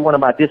probably one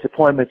of my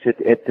disappointments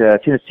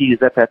at Tennessee is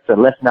that's a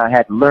lesson I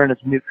had to learn as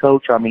a new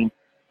coach. I mean,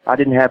 I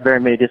didn't have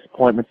very many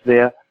disappointments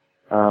there.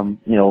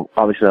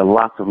 Obviously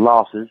lots of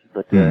losses,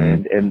 but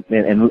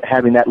and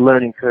having that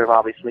learning curve,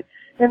 obviously,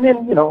 and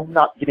then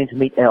not getting to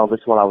meet Elvis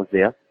while I was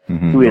there,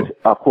 who is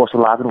of course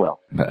alive and well.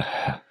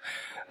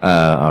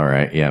 All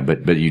right, yeah,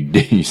 but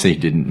you say you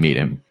didn't meet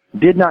him.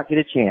 Did not get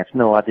a chance.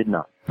 No, I did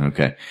not.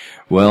 Okay.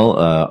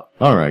 Well,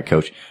 all right,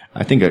 Coach.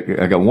 I think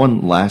I got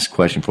one last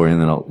question for you,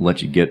 and then I'll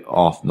let you get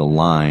off the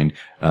line.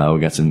 We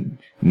got some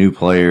new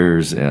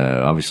players.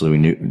 Obviously, we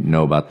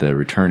know about the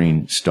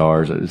returning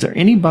stars. Is there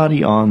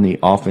anybody on the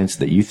offense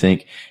that you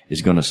think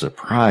is going to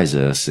surprise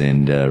us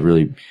and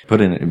really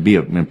be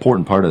an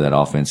important part of that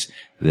offense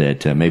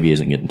that maybe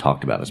isn't getting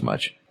talked about as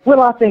much?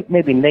 Well, I think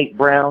maybe Nate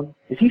Brown.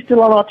 Is he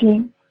still on our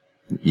team?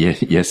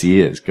 Yes, he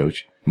is,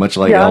 Coach. Much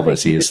like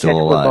Elvis, he is still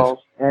alive.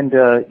 And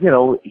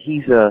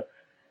he's a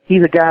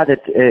guy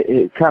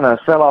that kind of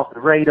fell off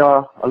the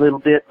radar a little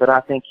bit, but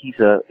I think he's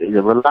a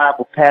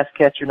reliable pass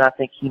catcher, and I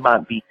think he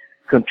might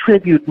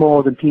contribute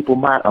more than people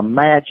might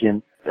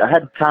imagine. I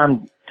had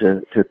time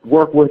to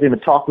work with him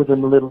and talk with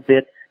him a little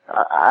bit.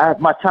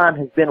 My time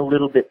has been a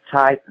little bit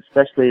tight,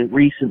 especially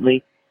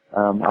recently.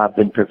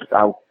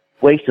 I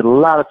wasted a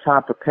lot of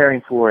time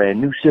preparing for a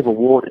new Civil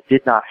War that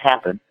did not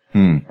happen.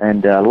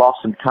 And lost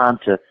some time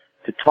to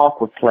talk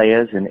with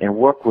players and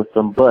work with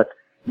them, but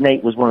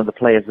Nate was one of the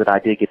players that I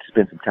did get to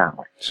spend some time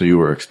with. So you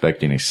were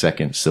expecting a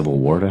second Civil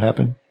War to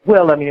happen?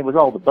 Well, I mean, it was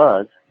all the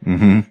buzz.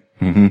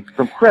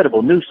 From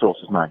credible news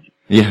sources, mind you.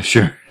 Yeah,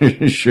 sure.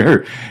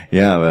 Sure.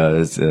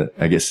 Yeah,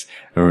 I guess,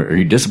 are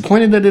you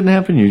disappointed that didn't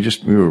happen? You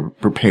were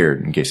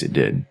prepared in case it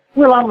did.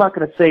 Well, I'm not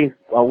going to say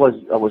I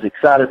was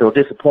excited or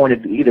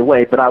disappointed either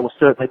way, but I was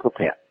certainly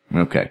prepared.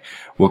 Okay.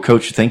 Well,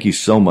 Coach, thank you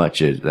so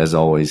much. As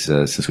always,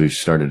 since we've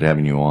started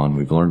having you on,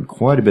 we've learned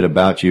quite a bit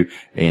about you,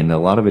 and a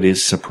lot of it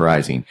is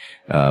surprising.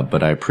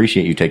 But I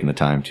appreciate you taking the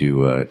time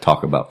to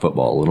talk about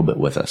football a little bit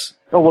with us.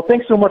 Oh, well,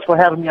 thanks so much for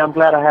having me. I'm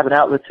glad I have an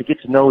outlet to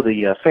get to know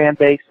the fan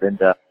base, and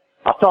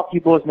I'll talk to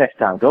you boys next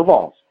time. Go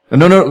Vols.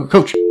 No,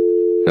 Coach.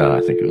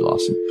 I think we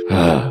lost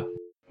him.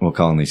 Well,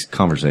 Colin, these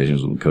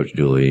conversations with Coach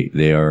Dooley,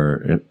 they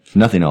are, if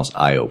nothing else,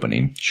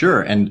 eye-opening.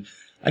 Sure, and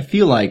I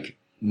feel like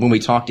when we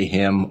talk to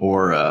him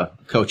or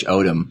Coach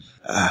Odom,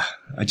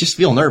 I just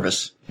feel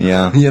nervous.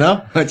 Yeah. You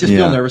know? I just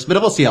feel nervous, but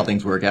we'll see how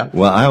things work out.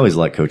 Well, I always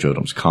like Coach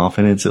Odom's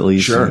confidence, at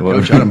least. Sure.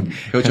 Coach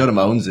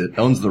Odom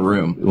owns the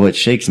room. What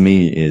shakes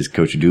me is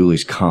Coach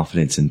Dooley's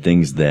confidence in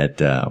things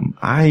that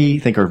I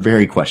think are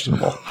very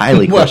questionable,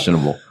 highly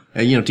questionable.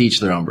 You know, to each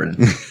their own,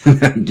 Brennan.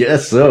 I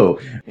guess so.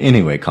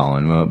 Anyway,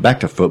 Colin, back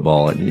to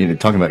football.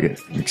 Talking about the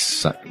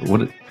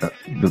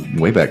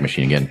Wayback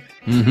Machine again.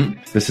 Mm-hmm.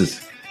 I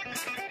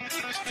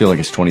feel like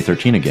it's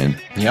 2013 again.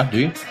 Yeah, do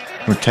you?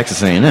 We're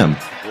Texas A&M.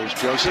 Here's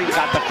Josie,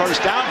 got the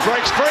first down,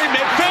 breaks free,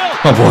 midfield.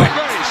 Oh, boy.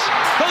 Race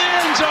for the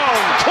end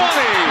zone. 20,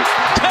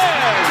 10,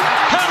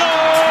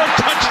 hello,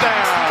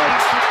 touchdown.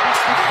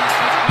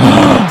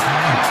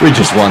 We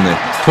just won the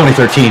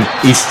 2013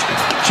 East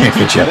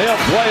Championship. They'll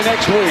play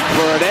next week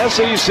for an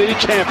SEC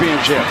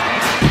championship.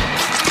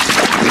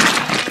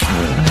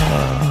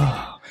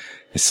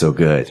 It's so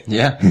good.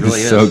 Yeah, it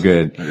really is. So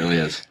good. It really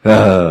is.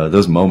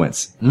 Those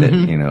moments that,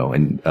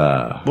 and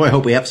boy, I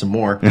hope we have some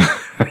more.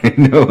 I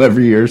know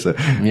every year's a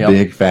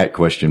big fat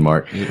question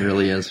mark. It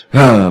really is.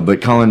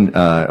 But Colin,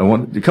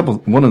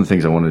 one of the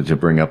things I wanted to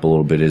bring up a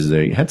little bit is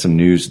they had some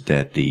news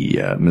that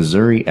the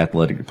Missouri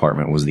Athletic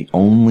Department was the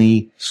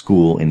only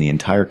school in the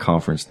entire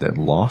conference that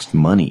lost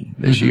money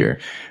this year,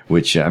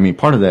 which,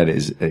 part of that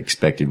is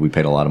expected. We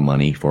paid a lot of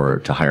money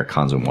to hire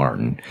Conzo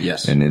Martin.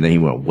 Yes. And then he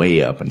went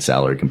way up in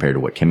salary compared to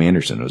what Kim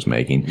Anderson was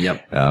making.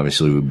 Yep.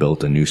 Obviously, we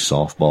built a new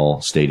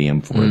softball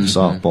stadium for the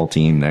softball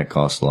team. That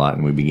cost a lot,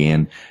 and we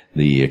began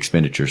the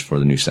expenditures for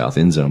the new South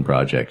End Zone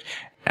project.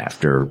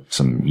 After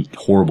some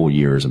horrible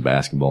years of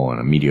basketball and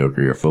a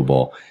mediocre year of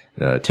football,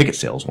 ticket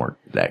sales weren't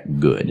that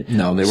good.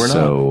 No, they were not.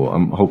 So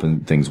I'm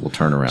hoping things will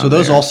turn around. So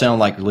those all sound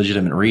like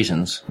legitimate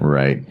reasons.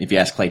 Right. If you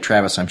ask Clay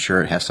Travis, I'm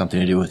sure it has something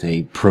to do with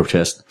a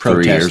protest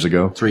 3 years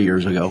ago. 3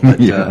 years ago. But,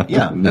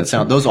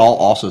 those all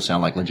also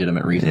sound like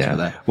legitimate reasons for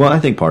that. Well, I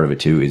think part of it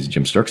too is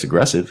Jim Sterk's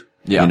aggressive.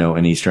 Yeah.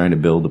 And he's trying to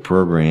build a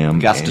program.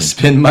 Got to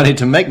spend money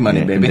to make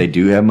money, baby. And they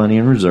do have money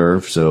in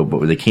reserve,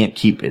 but they can't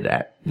keep it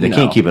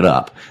can't keep it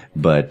up.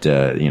 But,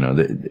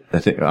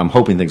 I'm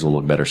hoping things will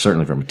look better,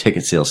 certainly from a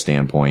ticket sales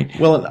standpoint.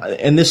 Well,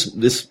 and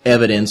this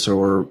evidence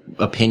or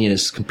opinion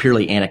is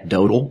purely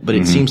anecdotal, but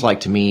it seems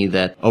like to me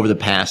that over the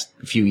past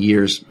few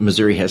years,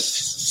 Missouri has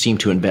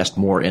seemed to invest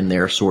more in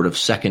their sort of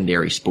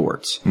secondary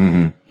sports.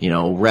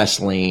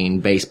 Wrestling,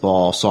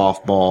 baseball,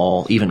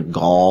 softball, even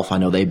golf. I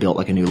know they built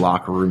like a new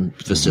locker room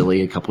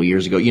facility a couple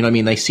years ago.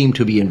 They seem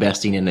to be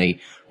investing in a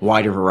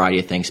wider variety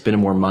of things,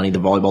 spending more money. The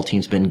volleyball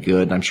team's been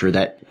good, and I'm sure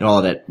that all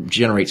of that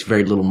generates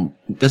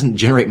doesn't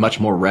generate much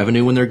more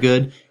revenue when they're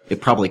good. It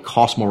probably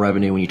costs more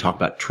revenue when you talk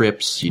about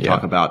trips, you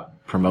talk about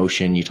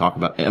promotion, you talk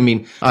about, I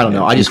don't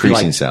know. I just feel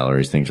increasing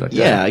salaries, things like that.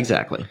 Yeah,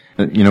 exactly.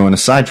 And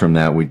aside from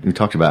that, we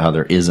talked about how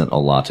there isn't a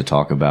lot to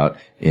talk about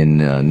in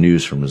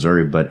news from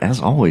Missouri, but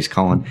as always,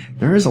 Colin,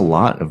 there is a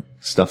lot of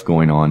stuff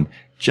going on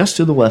just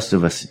to the west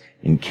of us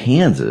in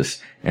Kansas,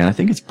 and I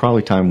think it's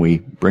probably time we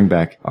bring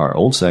back our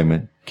old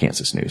segment,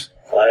 Kansas News.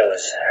 Well, I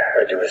always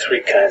heard there were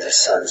 3 kinds of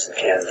suns in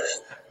Kansas.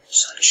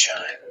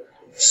 Sunshine,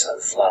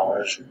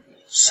 sunflowers, and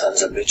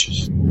sons of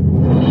bitches.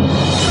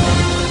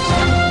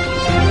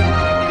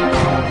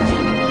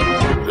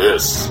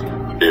 This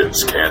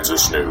is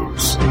Kansas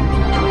News.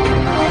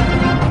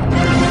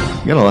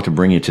 We got a lot to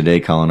bring you today,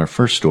 Colin. Our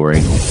first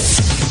story.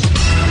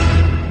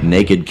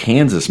 Naked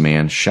Kansas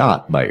man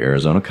shot by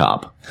Arizona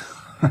cop.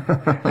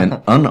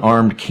 An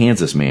unarmed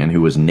Kansas man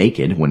who was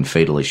naked when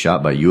fatally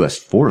shot by U.S.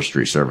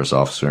 Forestry Service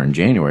officer in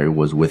January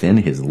was within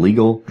his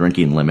legal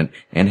drinking limit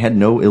and had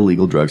no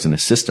illegal drugs in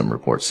his system,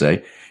 reports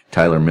say.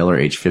 Tyler Miller,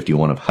 age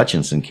 51 of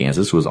Hutchinson,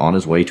 Kansas, was on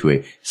his way to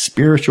a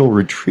spiritual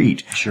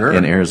retreat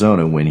in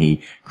Arizona when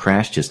he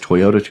crashed his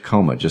Toyota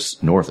Tacoma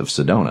just north of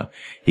Sedona.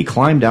 He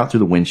climbed out through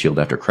the windshield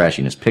after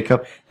crashing his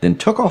pickup, then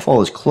took off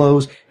all his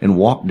clothes and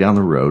walked down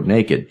the road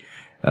naked.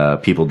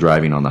 People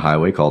driving on the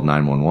highway called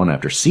 911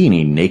 after seeing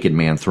a naked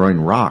man throwing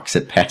rocks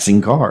at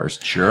passing cars.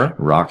 Sure.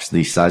 Rocks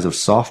the size of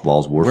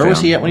softballs were found. Where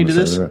was he at when he did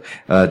this?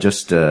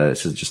 Just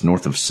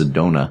north of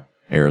Sedona,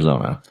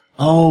 Arizona.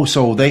 Oh,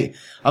 so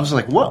I was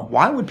like, what?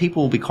 Why would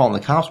people be calling the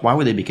cops? Why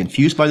would they be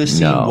confused by this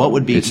scene? No, what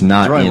would be it's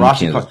not throwing in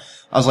rocks at Kansas.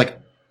 cars? I was like,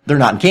 they're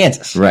not in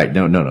Kansas. Right.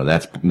 No.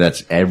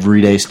 That's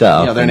everyday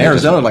stuff. Yeah, they're in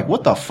Arizona. Like,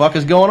 what the fuck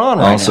is going on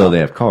right now? Also, they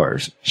have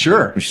cars.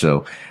 Sure.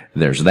 So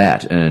there's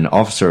that. An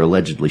officer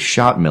allegedly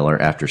shot Miller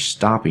after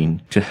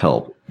stopping to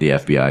help, the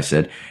FBI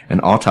said. An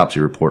autopsy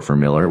report for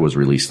Miller was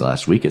released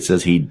last week. It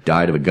says he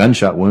died of a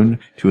gunshot wound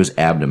to his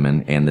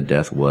abdomen and the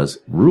death was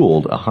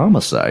ruled a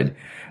homicide.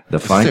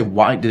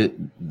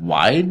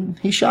 Why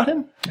he shot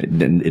him?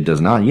 It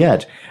does not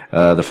yet.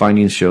 The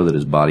findings show that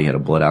his body had a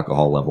blood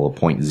alcohol level of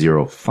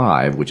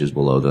 0.05, which is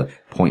below the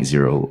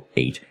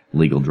 0.08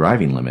 legal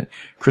driving limit.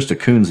 Krista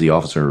Coons, the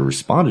officer who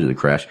responded to the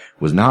crash,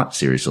 was not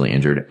seriously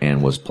injured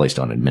and was placed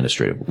on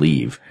administrative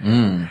leave.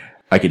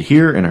 I could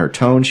hear in her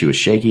tone she was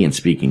shaky and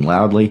speaking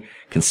loudly,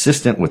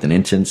 consistent with an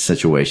intense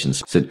situation,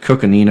 said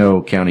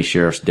Coconino County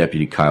Sheriff's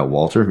Deputy Kyle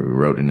Walter, who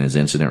wrote in his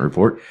incident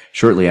report.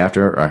 Shortly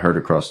after, I heard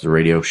across the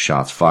radio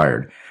shots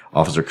fired.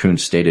 Officer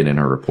Coons stated in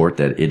her report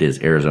that it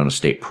is Arizona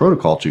state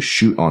protocol to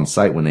shoot on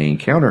sight when they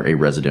encounter a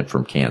resident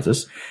from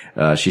Kansas.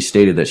 She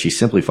stated that she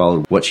simply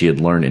followed what she had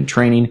learned in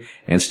training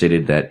and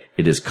stated that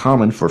it is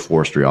common for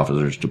forestry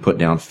officers to put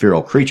down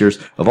feral creatures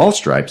of all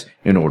stripes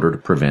in order to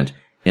prevent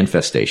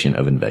infestation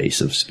of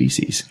invasive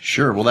species.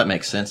 Sure, well that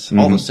makes sense.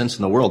 All the sense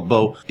in the world.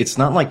 Bo, it's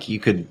not like you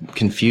could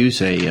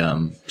confuse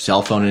a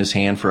cell phone in his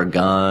hand for a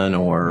gun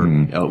or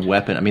a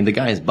weapon. I mean, the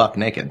guy is buck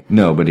naked.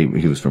 No, but he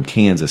was from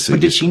Kansas. So but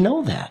did she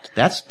know that?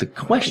 That's the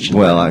question.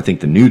 Well, I think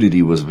the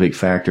nudity was a big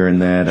factor in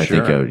that.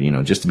 Sure. I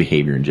think, just the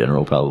behavior in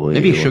general probably.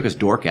 Maybe he shook his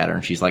dork at her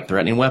and she's like,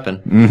 threatening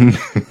weapon.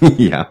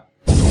 Yeah.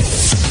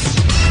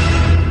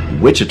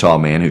 Wichita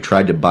man who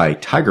tried to buy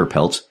tiger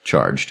pelts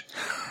charged.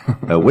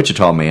 A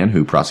Wichita man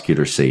who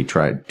prosecutors say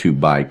tried to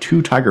buy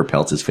 2 tiger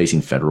pelts is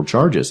facing federal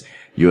charges.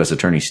 U.S.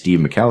 Attorney Steve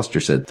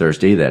McAllister said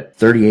Thursday that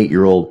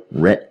 38-year-old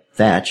Rhett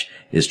Thatch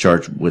is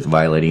charged with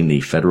violating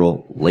the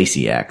federal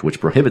Lacey Act,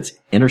 which prohibits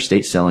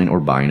interstate selling or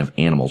buying of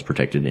animals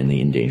protected in the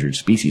Endangered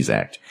Species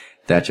Act.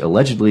 Thatch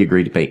allegedly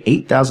agreed to pay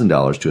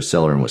 $8,000 to a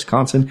seller in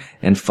Wisconsin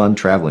and fund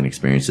traveling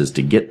experiences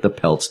to get the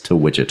pelts to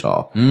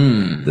Wichita.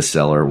 The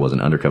seller was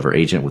an undercover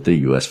agent with the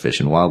U.S.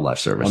 Fish and Wildlife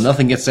Service. Well,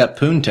 nothing gets that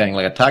poontang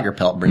like a tiger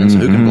pelt, Brendan, so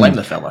who can blame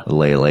the fella?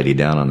 Lay a lady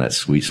down on that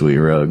sweet, sweet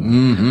rug.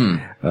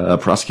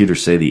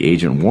 Prosecutors say the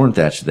agent warned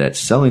Thatch that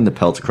selling the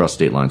pelts across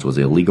state lines was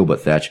illegal,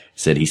 but Thatch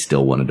said he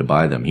still wanted to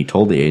buy them. He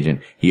told the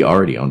agent he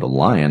already owned a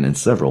lion and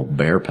several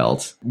bear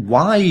pelts.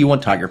 Why you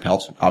want tiger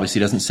pelts?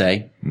 Obviously doesn't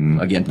say.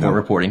 Again, poor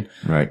reporting.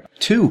 Right.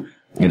 2,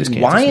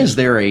 why is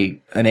there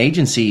an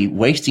agency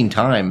wasting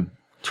time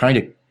trying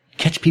to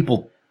catch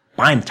people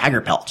buying tiger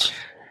pelts?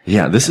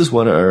 Yeah, this is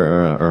what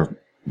our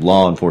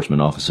law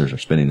enforcement officers are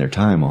spending their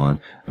time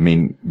on. I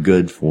mean,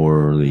 good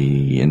for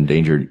the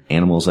endangered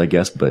animals, I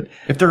guess, but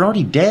if they're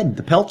already dead,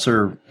 the pelts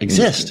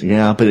exist.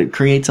 Yeah, but it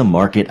creates a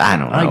market. I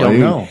don't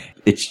know.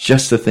 It's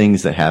just the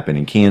things that happen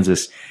in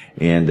Kansas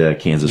and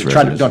Kansas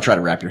residents. Don't try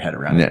to wrap your head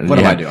around it. What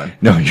am I doing?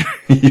 No,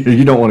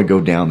 you don't want to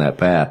go down that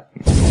path.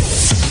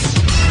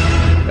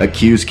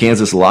 Accused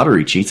Kansas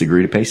lottery cheats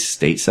agree to pay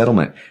state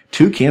settlement.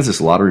 2 Kansas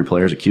lottery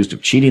players accused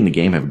of cheating the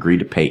game have agreed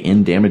to pay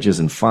in damages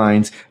and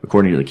fines,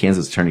 according to the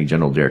Kansas Attorney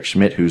General Derek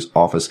Schmidt, whose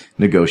office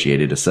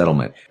negotiated a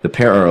settlement. The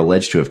pair are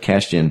alleged to have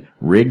cashed in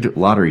rigged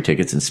lottery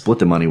tickets and split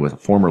the money with a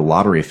former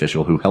lottery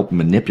official who helped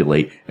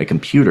manipulate a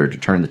computer to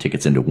turn the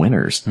tickets into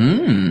winners.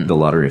 The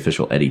lottery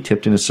official, Eddie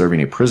Tipton, is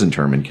serving a prison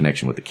term in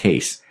connection with the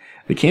case.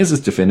 The Kansas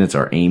defendants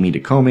are Amy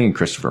DeComey and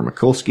Christopher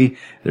Mikulski.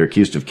 They're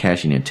accused of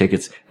cashing in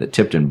tickets that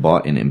Tipton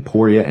bought in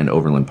Emporia and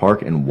Overland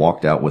Park and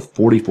walked out with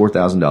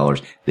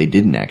 $44,000 they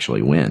didn't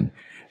actually win.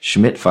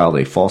 Schmidt filed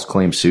a false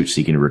claim suit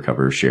seeking to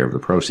recover a share of the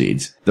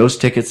proceeds. Those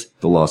tickets,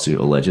 the lawsuit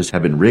alleges,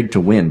 have been rigged to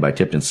win by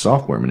Tipton's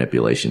software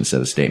manipulation,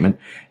 said a statement.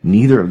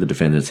 Neither of the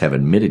defendants have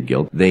admitted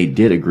guilt. They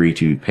did agree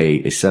to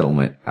pay a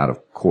settlement out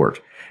of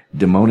court.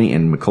 Demoni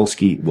and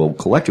Mikulski will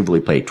collectively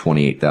pay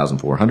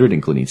 $28,400,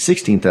 including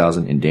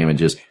 $16,000 in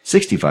damages,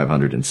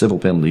 $6,500 in civil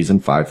penalties,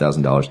 and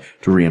 $5,000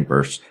 to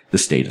reimburse the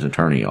state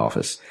attorney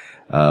office.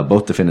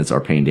 Both defendants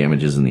are paying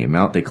damages in the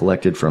amount they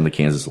collected from the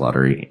Kansas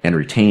lottery and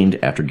retained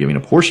after giving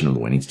a portion of the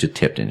winnings to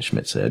Tipton,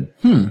 Schmidt said.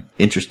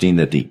 Interesting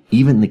that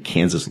even the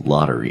Kansas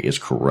lottery is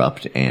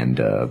corrupt and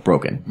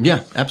broken.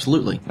 Yeah,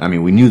 absolutely. I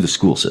mean, we knew the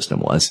school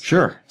system was.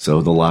 Sure.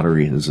 So the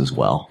lottery is as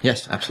well.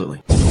 Yes,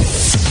 absolutely.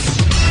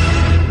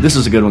 This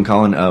is a good one,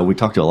 Colin. We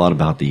talked a lot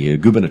about the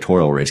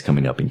gubernatorial race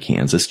coming up in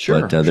Kansas,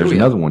 but there's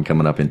another one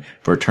coming up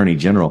for Attorney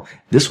General.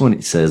 This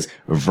one says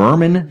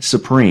Vermin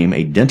Supreme,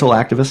 a dental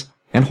activist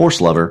and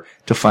horse lover,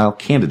 to file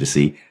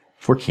candidacy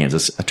for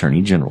Kansas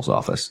Attorney General's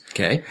office.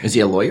 Okay. Is he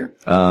a lawyer?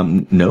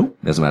 No.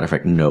 As a matter of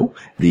fact, no.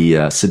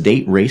 The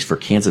sedate race for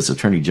Kansas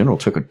Attorney General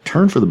took a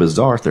turn for the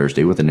bizarre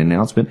Thursday with an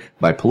announcement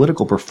by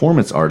political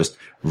performance artist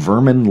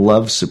Vermin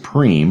Love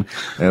Supreme,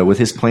 with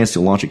his plans to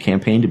launch a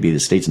campaign to be the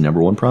state's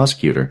 #1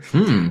 prosecutor.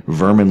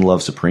 Vermin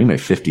Love Supreme, a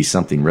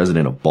 50-something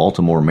resident of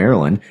Baltimore,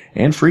 Maryland,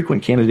 and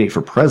frequent candidate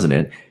for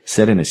president,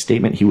 said in a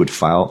statement he would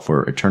file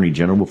for Attorney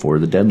General before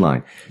the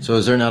deadline. So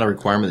is there not a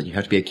requirement that you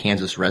have to be a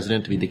Kansas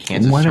resident to be the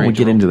Kansas Attorney General? Why don't we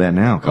get into that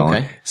now,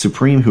 Colin? Okay.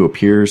 Supreme, who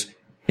appears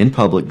in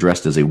public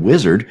dressed as a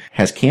wizard,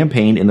 has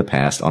campaigned in the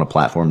past on a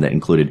platform that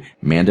included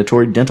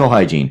mandatory dental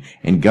hygiene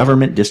and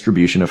government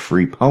distribution of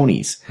free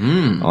ponies.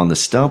 On the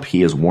stump,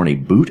 he has worn a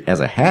boot as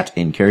a hat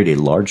and carried a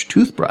large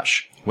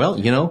toothbrush. Well,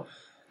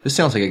 this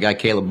sounds like a guy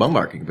Caleb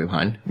Bumbar could be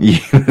behind. Yeah,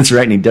 that's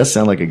right. And he does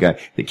sound like a guy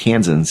that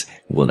Kansans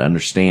would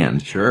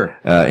understand. Sure.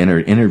 In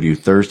her interview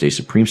Thursday,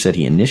 Supreme said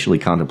he initially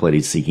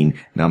contemplated seeking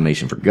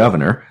nomination for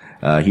governor.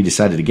 He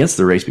decided against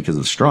the race because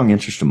of the strong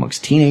interest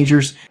amongst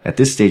teenagers. At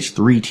this stage,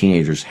 3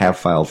 teenagers have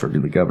filed for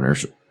the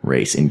governor's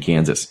race in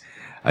Kansas.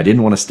 I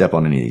didn't want to step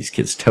on any of these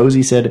kids' toes,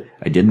 he said.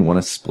 I didn't want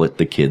to split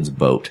the kids'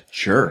 vote.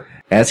 Sure.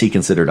 As he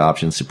considered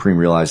options, Supreme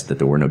realized that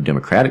there were no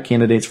Democratic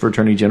candidates for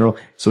Attorney General,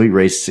 so he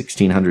raised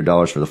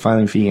 $1,600 for the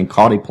filing fee and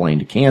caught a plane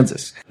to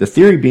Kansas. The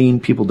theory being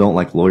people don't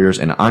like lawyers,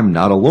 and I'm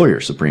not a lawyer,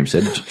 Supreme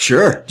said.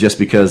 Sure. Just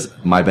because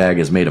my bag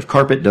is made of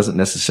carpet doesn't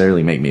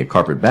necessarily make me a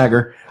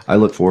carpetbagger. I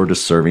look forward to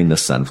serving the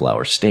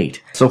Sunflower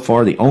State. So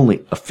far, the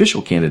only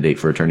official candidate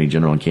for Attorney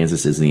General in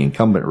Kansas is the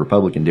incumbent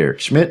Republican Derek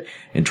Schmidt.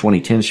 In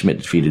 2010,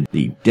 Schmidt defeated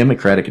the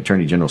Democratic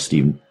Attorney General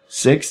Steve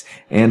Six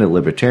and a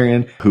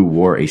libertarian who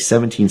wore a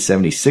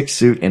 1776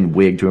 suit and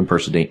wig to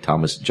impersonate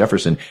Thomas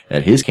Jefferson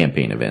at his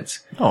campaign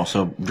events. Oh,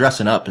 so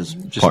dressing up is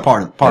just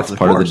part of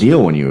the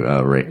deal when you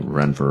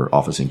run for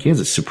office in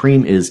Kansas.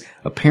 Supreme is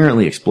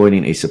apparently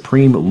exploiting a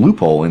Supreme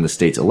loophole in the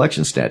state's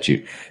election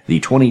statute.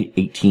 The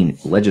 2018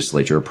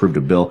 legislature approved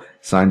a bill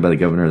signed by the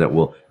governor that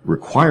will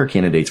require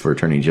candidates for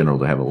Attorney General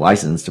to have a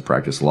license to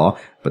practice law,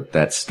 but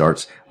that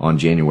starts on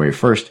January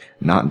 1st,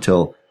 not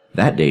until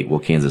that date will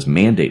Kansas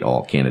mandate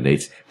all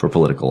candidates for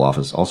political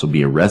office also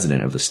be a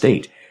resident of the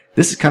state.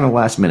 This is kind of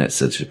last minute,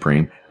 said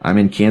Supreme. I'm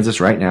in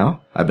Kansas right now.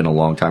 I've been a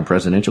longtime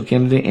presidential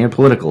candidate and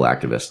political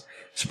activist.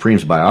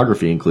 Supreme's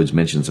biography includes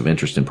mentions of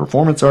interest in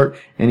performance art,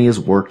 and he has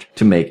worked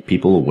to make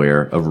people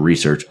aware of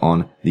research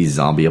on the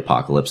zombie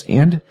apocalypse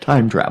and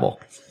time travel.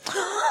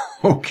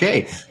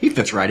 Okay. He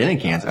fits right in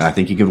Kansas. I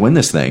think he could win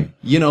this thing.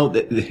 You know,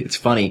 it's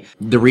funny.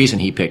 The reason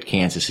he picked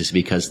Kansas is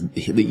because,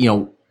 you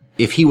know,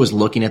 if he was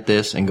looking at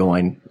this and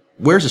going,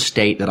 where's a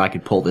state that I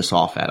could pull this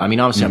off at? I mean,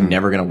 honestly, I'm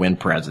never going to win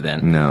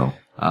president. No.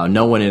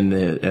 No one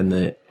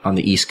on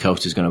the East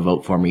Coast is going to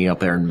vote for me up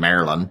there in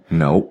Maryland.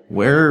 No.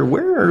 Where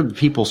are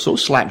people so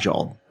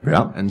slack-jawed?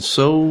 Yeah. And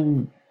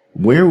so,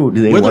 where do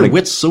they where are their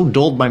wits so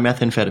dulled by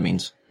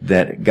methamphetamines?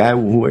 That guy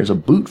who wears a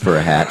boot for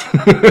a hat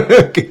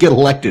could get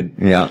elected.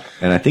 Yeah.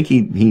 And I think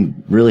he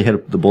really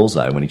hit the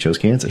bullseye when he chose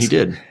Kansas. He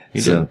did. He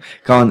did.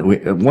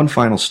 Colin, one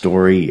final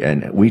story,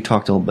 and we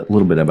talked a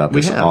little bit about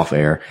this off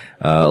air.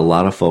 A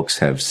lot of folks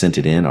have sent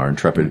it in, our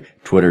intrepid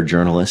Twitter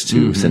journalists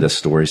who send us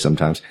stories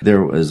sometimes.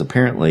 There was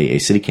apparently a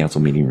city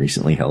council meeting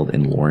recently held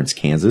in Lawrence,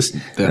 Kansas,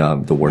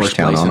 the worst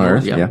town on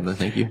earth. Yeah,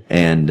 thank you.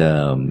 And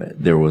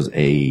there was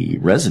a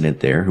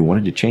resident there who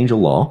wanted to change a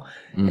law.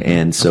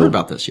 And so I've heard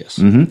about this, yes.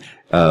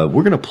 We're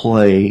going to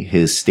play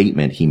his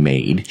statement he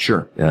made.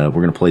 Sure. We're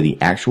going to play the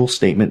actual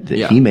statement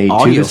that he made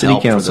to the city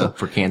council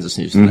for Kansas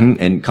News.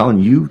 And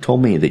Colin, you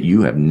told me that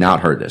you have not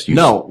heard this.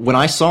 No, when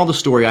I saw the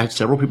story, I had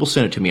several people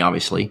send it to me,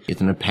 obviously. It's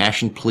an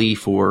impassioned plea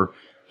for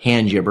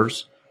hand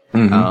jibbers.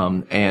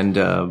 And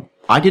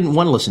I didn't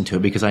want to listen to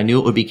it because I knew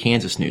it would be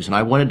Kansas News, and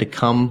I wanted to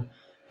come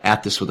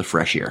at this with a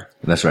fresh ear.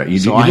 That's right. You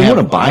didn't want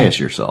to bias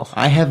yourself.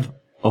 I have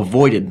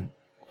avoided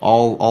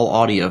all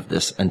audio of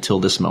this until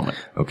this moment.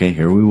 Okay,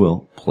 here we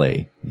will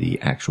play the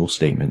actual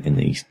statement in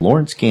the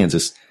Lawrence,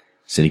 Kansas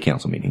City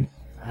Council meeting.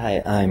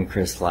 Hi, I'm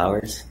Chris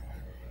Flowers.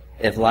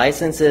 If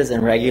licenses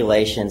and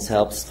regulations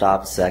help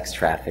stop sex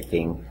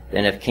trafficking,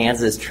 then if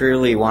Kansas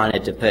truly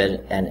wanted to put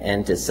an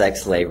end to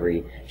sex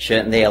slavery,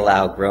 shouldn't they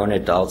allow grown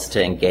adults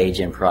to engage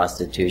in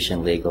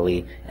prostitution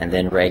legally and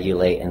then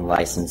regulate and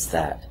license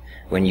that?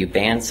 When you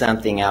ban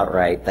something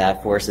outright,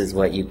 that forces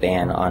what you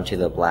ban onto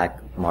the black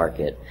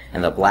market.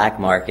 And the black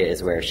market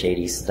is where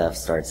shady stuff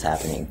starts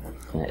happening.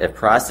 If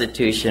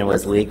prostitution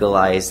was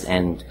legalized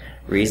and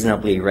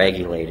reasonably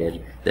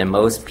regulated, then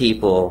most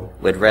people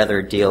would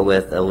rather deal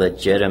with a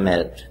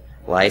legitimate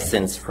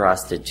licensed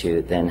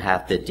prostitute than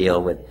have to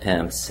deal with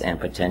pimps and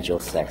potential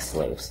sex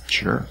slaves.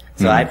 Sure.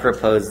 So I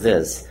propose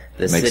this.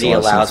 The city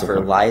allows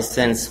for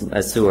licensed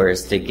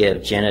masseurs to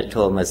give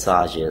genital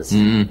massages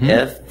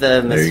if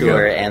the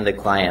masseur and the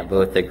client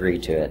both agree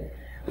to it.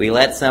 We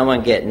let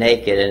someone get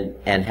naked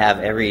and have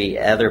every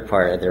other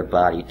part of their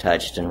body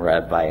touched and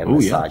rubbed by a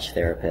massage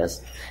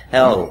therapist.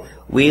 Hell,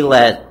 we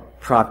let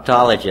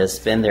proctologists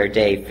spend their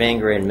day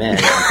fingering men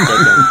and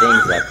sticking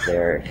things up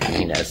their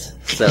penis.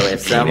 So if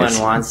someone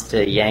wants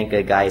to yank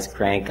a guy's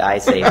crank, I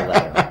say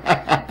let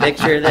him.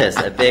 Picture this,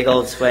 a big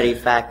old sweaty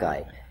fat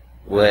guy.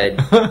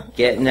 Would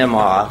getting him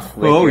off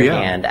with your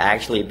hand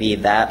actually be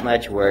that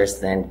much worse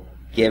than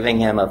giving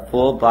him a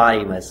full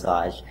body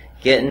massage,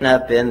 getting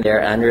up in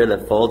there under the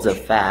folds of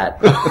fat,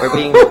 or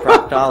being a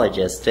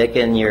proctologist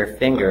sticking your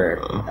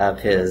finger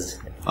up his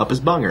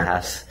bunger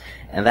ass?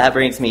 And that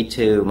brings me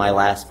to my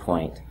last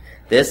point.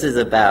 This is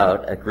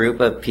about a group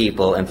of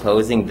people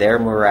imposing their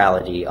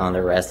morality on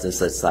the rest of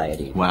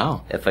society.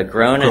 Wow. If a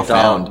grown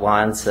adult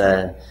wants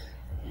a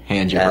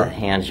hand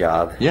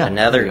job. Yeah,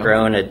 another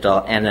grown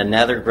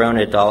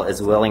adult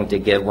is willing to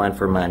give one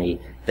for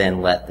money,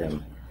 then let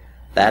them.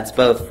 That's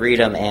both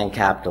freedom and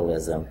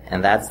capitalism,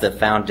 and that's the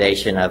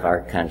foundation of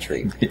our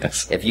country.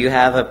 Yes. If you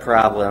have a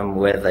problem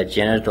with a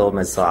genital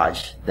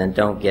massage, then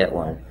don't get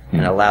one,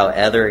 and allow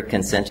other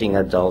consenting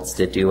adults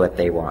to do what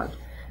they want.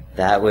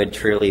 that would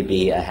truly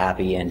be a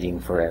happy ending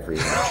for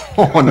everyone.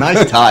 Oh,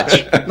 nice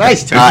touch.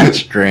 Nice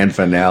touch. Grand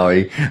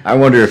finale. I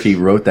wonder if he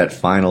wrote that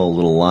final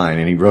little line,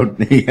 and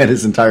he had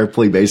his entire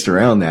plea based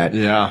around that.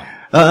 Yeah.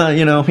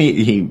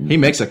 He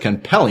makes a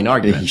compelling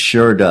argument. He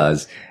sure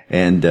does.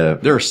 And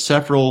there are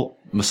several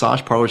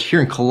massage parlors here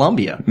in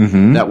Columbia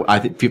that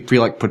I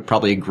feel like would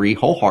probably agree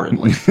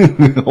wholeheartedly.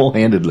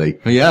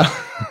 Wholehandedly. Yeah.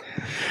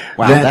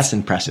 Wow, that's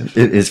impressive.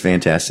 It is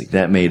fantastic.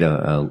 That made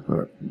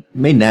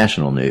made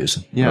national news.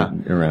 Yeah.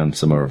 Around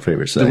some of our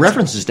favorite sites. The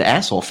references to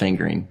asshole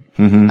fingering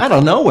out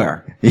of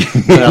nowhere.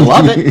 But I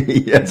love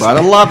it. Yes. But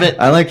I love it.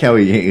 I like how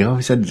he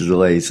always had the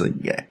delays, like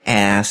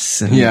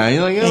ass. And yeah,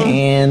 he's like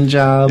hand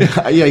job.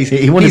 Yeah,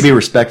 he wanted to be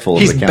respectful.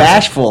 He's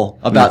bashful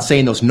about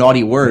saying those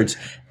naughty words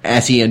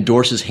as he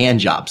endorses hand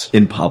jobs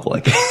in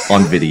public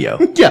on video.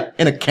 Yeah,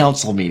 in a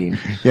council meeting.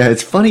 Yeah,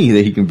 it's funny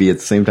that he can be at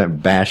the same time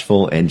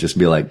bashful and just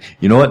be like,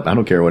 you know what? I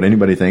don't care what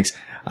anybody thinks.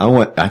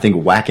 I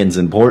think whacking's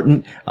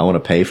important. I want to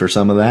pay for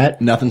some of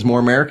that. Nothing's more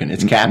American.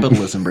 It's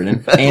capitalism,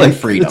 Brennan, and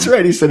freedom. That's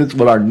right. He said it's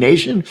what our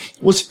nation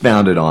was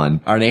founded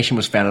on. Our nation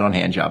was founded on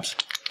hand jobs.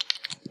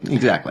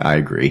 Exactly. I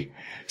agree.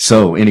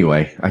 So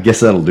anyway, I guess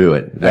that'll do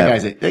it.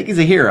 That guy's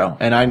a hero,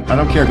 and I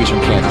don't care if he's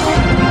from Kansas.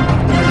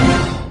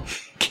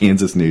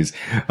 Kansas news.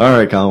 All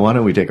right, Colin, why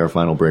don't we take our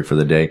final break for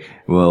the day?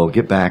 We'll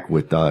get back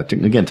with,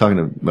 again,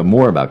 talking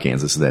more about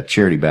Kansas, that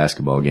charity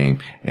basketball game,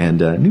 and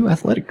a new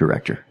athletic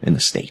director in the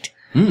state.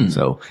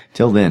 So,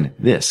 till then,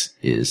 this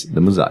is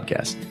the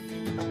Mizzoucast.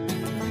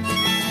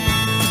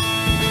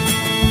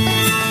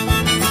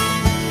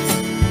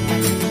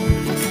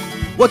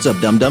 What's up,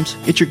 dum-dums?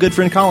 It's your good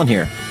friend Colin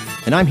here.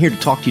 And I'm here to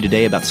talk to you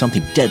today about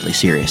something deadly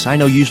serious. I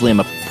know usually I'm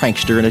a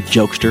prankster and a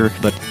jokester,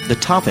 but the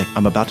topic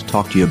I'm about to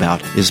talk to you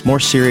about is more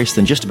serious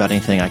than just about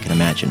anything I can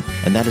imagine,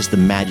 and that is the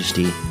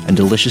majesty and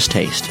delicious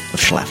taste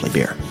of Schlafly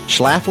beer.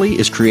 Schlafly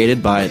is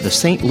created by the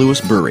St. Louis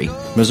Brewery,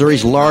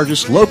 Missouri's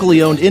largest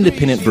locally owned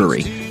independent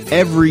brewery.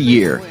 Every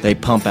year, they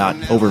pump out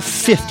over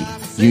 50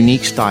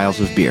 unique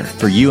styles of beer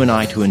for you and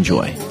I to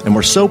enjoy. And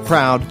we're so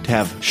proud to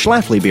have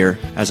Schlafly beer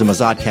as a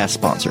Mizzoucast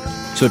sponsor.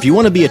 So if you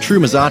want to be a true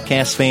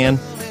Mizzoucast fan,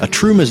 a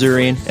true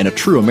Missourian, and a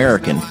true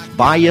American,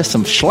 buy you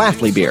some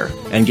Schlafly beer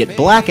and get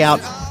blackout,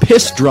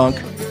 piss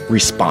drunk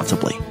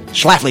responsibly.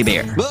 Schlafly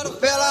beer. But I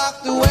fell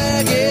off the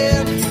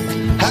wagon,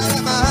 how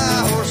did my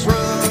high horse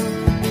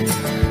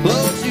run?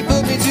 Lord, she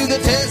put me to the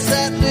test,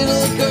 that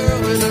little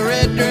girl with the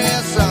red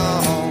dress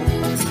on.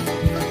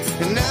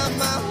 And now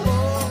my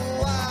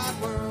whole wide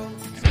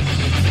world.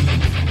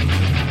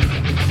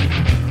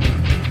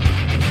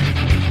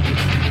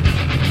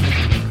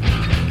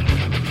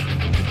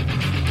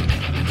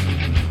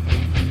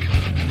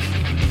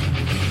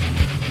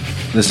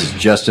 This is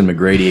Justin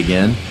McGrady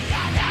again.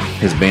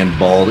 His band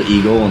Bald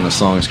Eagle, and the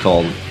song is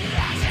called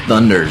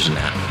Thunder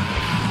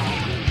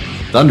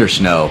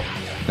Snow.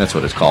 That's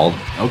what it's called.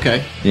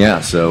 Okay.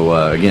 Yeah,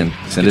 so again,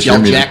 send us y'all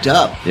your music. Jacked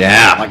up.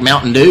 Yeah. Like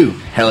Mountain Dew.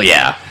 Hell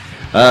yeah.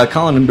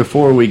 Colin,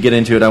 before we get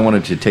into it, I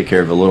wanted to take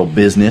care of a little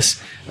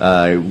business.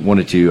 I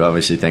wanted to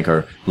obviously thank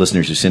our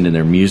listeners who send in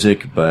their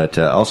music, but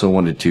also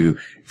wanted to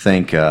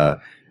thank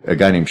a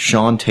guy named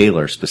Sean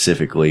Taylor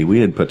specifically.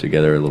 We had put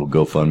together a little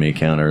GoFundMe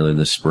account earlier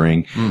this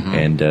spring,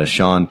 and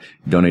Sean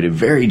donated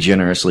very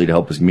generously to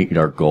help us meet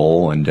our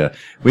goal. And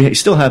we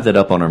still have that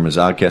up on our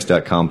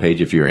Mizzoucast.com page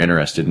if you're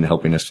interested in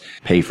helping us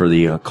pay for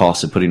the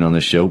cost of putting on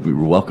this show. We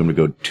were welcome to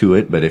go to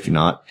it, but if you're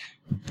not,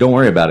 don't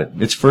worry about it.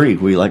 It's free.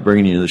 We like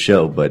bringing you to the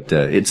show, but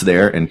it's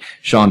there. And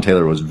Sean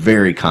Taylor was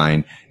very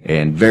kind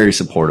and very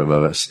supportive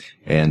of us.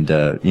 And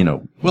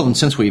well, and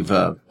since we've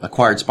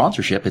acquired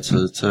sponsorship, it's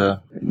not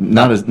a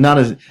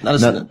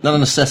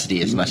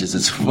necessity as much as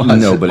it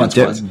was. No, but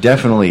it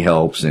definitely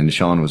helps. And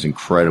Sean was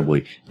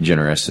incredibly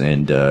generous.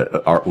 And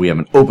we have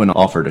an open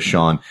offer to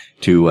Sean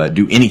to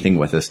do anything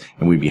with us,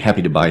 and we'd be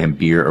happy to buy him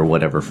beer or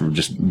whatever for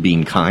just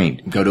being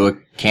kind. Go to a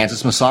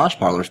Kansas massage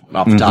parlor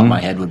off the top of my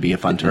head would be a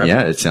fun trip.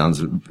 Yeah, it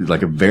sounds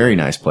like a very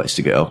nice place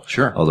to go.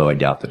 Sure. Although I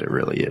doubt that it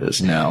really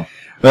is. No.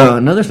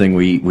 Another thing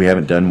we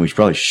haven't done, we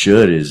probably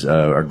should, is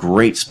our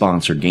great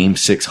sponsor, Game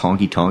 6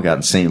 Honky Tonk out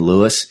in St.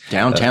 Louis.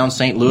 Downtown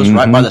St. Louis,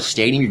 right by the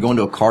stadium. You're going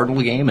to a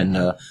Cardinal game,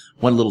 and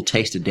one little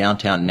taste of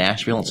downtown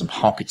Nashville and some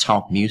honky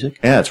tonk music.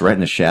 Yeah, it's right in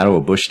the shadow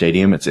of Busch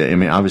Stadium.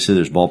 Obviously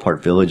there's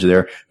Ballpark Village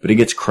there, but it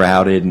gets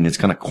crowded and it's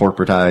kind of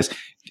corporatized.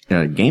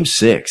 Game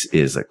 6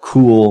 is a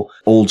cool,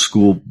 old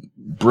school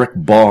brick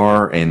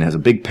bar and has a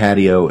big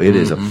patio. It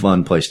is a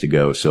fun place to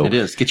go. So it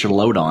is. Get your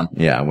load on.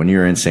 Yeah. When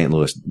you're in St.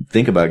 Louis,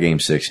 think about Game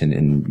 6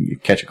 and you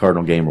catch a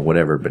Cardinal game or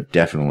whatever, but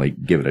definitely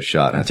give it a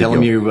shot. And tell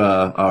them you're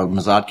a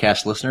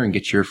Mizzoucast listener and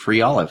get your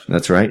free olive.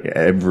 That's right.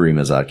 Every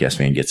Mizzoucast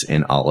fan gets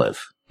an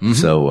olive.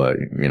 So,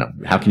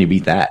 how can you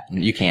beat that?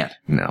 You can't.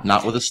 No.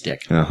 Not with a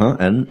stick.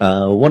 And,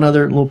 one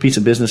other little piece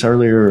of business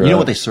earlier. You know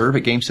what they serve at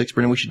Game 6,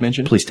 Brennan, we should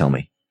mention? Please tell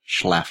me.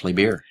 Schlafly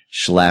beer.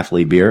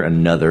 Schlafly beer,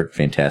 another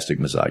fantastic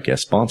Mizzoucast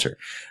sponsor.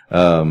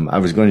 I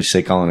was going to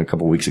say, Colin, a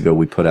couple of weeks ago,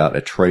 we put out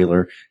a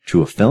trailer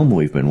to a film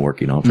we've been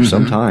working on for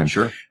some time.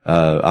 Sure.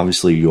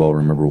 Obviously you all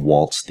remember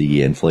Waltz, the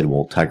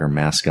inflatable tiger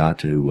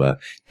mascot who,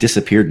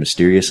 disappeared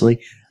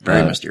mysteriously.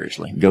 Very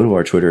mysteriously. Go to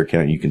our Twitter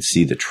account. You can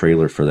see the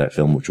trailer for that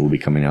film, which will be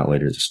coming out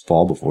later this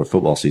fall before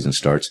football season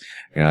starts.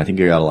 And I think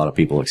you got a lot of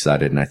people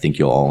excited, and I think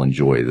you'll all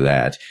enjoy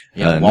that.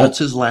 Yeah,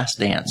 Waltz's Last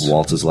Dance.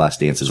 Waltz's Last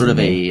Dance is sort of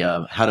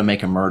a How to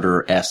Make a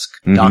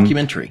Murder-esque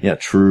documentary. Yeah,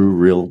 true,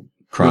 real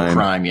crime. Real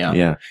crime, yeah.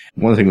 Yeah.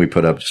 One thing we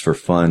put up just for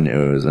fun, it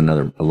was a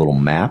little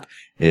map.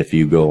 If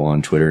you go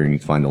on Twitter and you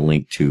find a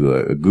link to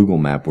a Google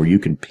map where you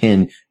can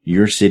pin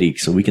your city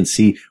so we can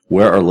see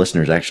where our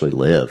listeners actually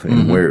live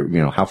and where,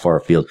 how far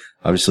afield.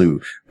 Obviously,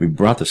 we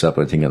brought this up,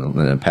 I think, in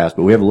the past,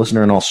 but we have a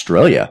listener in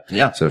Australia.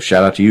 Yeah. So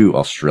shout out to you,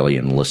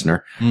 Australian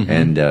listener.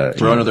 And,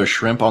 throw another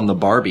shrimp on the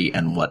Barbie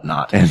and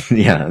whatnot. And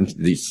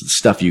the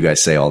stuff you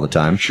guys say all the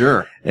time.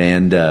 Sure.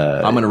 And,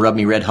 I'm gonna rub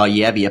me red hot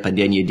yabby up and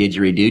then you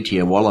didgeridoo to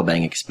your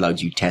wallabang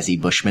explodes, you Tassie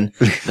Bushman.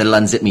 That'll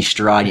unzip me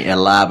straw and you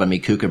alive on me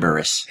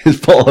kookaburras. Is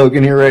Paul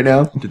Hogan here right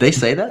now? Did they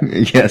say that?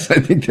 Yes, I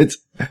think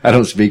I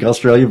don't speak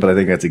Australian, but I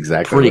think that's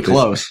exactly pretty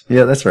close.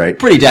 Yeah, that's right.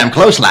 Pretty damn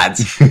close, lads.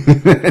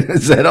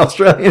 Is that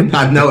Australian?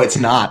 No, it's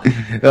not.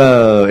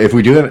 If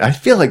we do have, I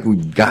feel like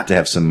we've got to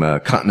have some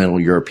continental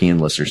European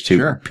listeners too.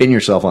 Sure. Pin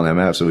yourself on that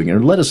map so we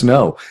can let us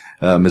know.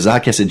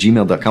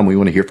 Mazakis@gmail.com. We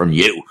want to hear from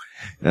you.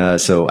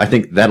 So I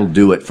think that'll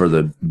do it for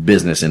the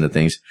business end of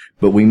things.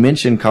 But we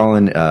mentioned,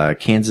 Colin,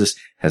 Kansas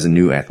has a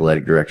new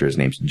athletic director. His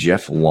name's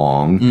Jeff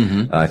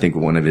Long. I think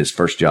one of his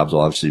first jobs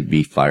will obviously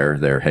be fire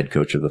their head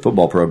coach of the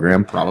football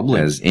program. Probably.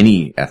 As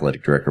any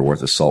athletic director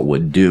worth of salt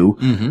would do.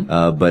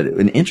 But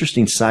an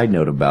interesting side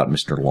note about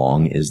Mr.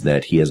 Long is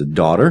that he has a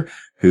daughter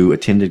who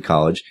attended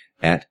college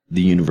at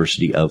the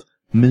University of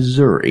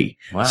Missouri.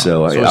 Wow.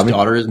 So his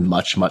daughter is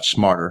much, much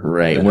smarter.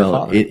 Right. Than Well, her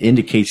father. it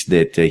indicates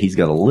that he's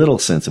got a little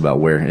sense about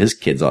where his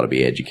kids ought to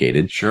be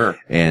educated. Sure.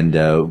 And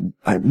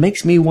it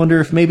makes me wonder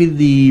if maybe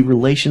the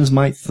relations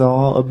might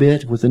thaw a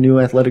bit with the new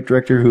athletic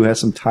director who has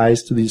some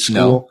ties to the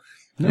school.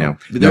 No,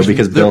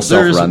 because Bill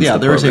Self runs the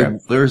program.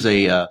 There's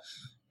a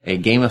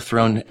Game of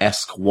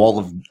Thrones-esque wall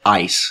of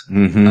ice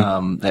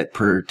that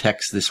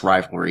protects this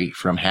rivalry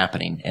from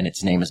happening, and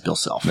its name is Bill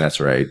Self. That's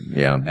right,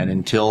 yeah. And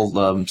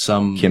until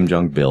some Kim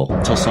Jong-Bill.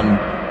 Until some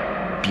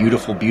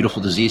beautiful, beautiful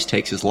disease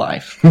takes his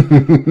life,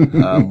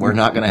 we're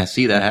not going to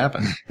see that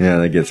happen. Yeah,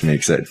 that gets me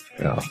excited.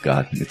 Oh,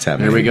 God, it's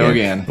happening Here we go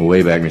again. The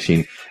Wayback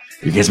Machine.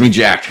 It gets me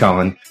jacked,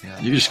 Colin. Yeah,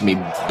 you're just going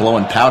to be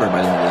blowing powder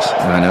by the end of this.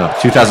 I know.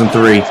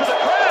 2003.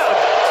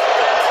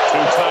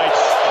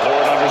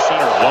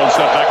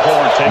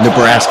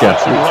 Nebraska.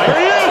 There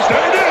he is. There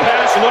it is.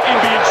 Pass looking,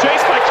 being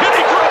chased by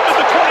Kenny Grubb at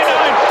the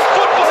 29.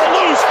 Football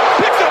loose.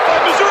 Picked up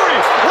by Missouri.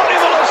 Running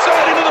the left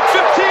side into the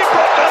 15.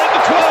 Brought down at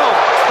the 12.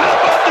 How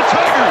about the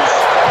Tigers?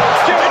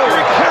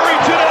 Gary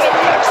Carrington out of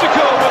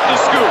Mexico with the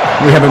scoop.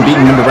 We haven't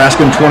beaten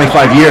Nebraska in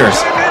 25 years.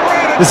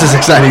 This is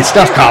exciting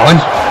stuff, Colin.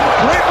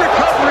 Great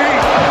recovery.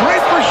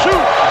 Great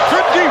pursuit.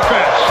 Good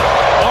defense.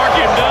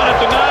 Larkin down at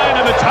the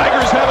 9, and the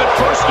Tigers have it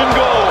first and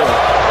goal.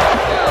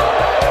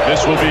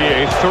 This will be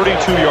a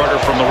 32-yarder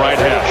from the right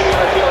hash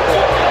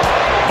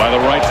by the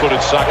right-footed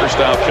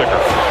soccer-style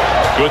kicker.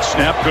 Good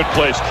snap, good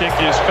place. Kick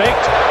is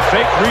faked.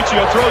 Fake.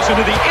 Riccio throws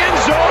into the end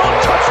zone.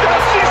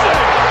 Touchdown, Cisse!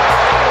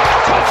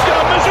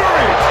 Touchdown,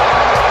 Missouri!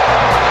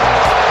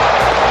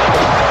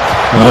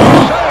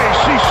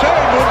 Cisse,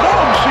 what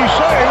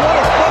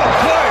a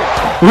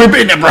play! We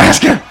beat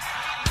Nebraska!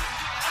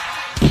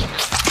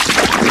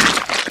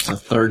 The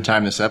third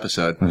time this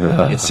episode.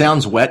 It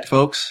sounds wet,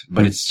 folks,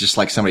 but it's just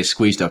like somebody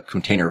squeezed a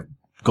container of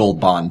Gold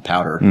Bond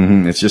powder.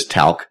 It's just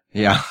talc.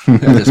 Yeah, at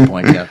this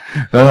point, yeah.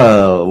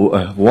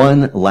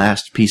 One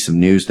last piece of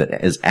news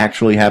that is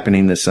actually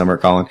happening this summer,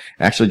 Colin.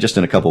 Actually, just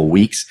in a couple of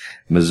weeks,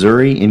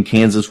 Missouri and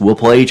Kansas will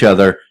play each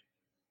other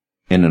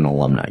in an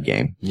alumni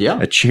game. Yeah.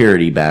 A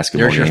charity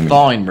basketball game. There's your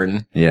thawing,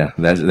 Britton. Yeah,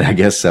 I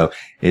guess so.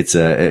 It's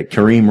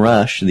Kareem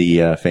Rush,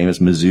 the famous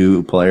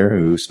Mizzou player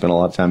who spent a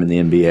lot of time in the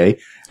NBA.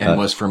 And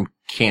was from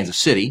Kansas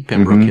City,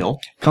 Pembroke Hill.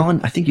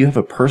 Colin, I think you have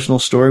a personal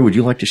story. Would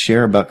you like to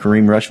share about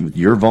Kareem Rush with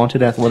your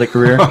vaunted athletic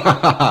career?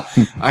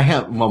 I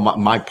have. Well,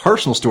 my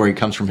personal story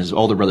comes from his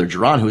older brother,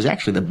 Jerron, who was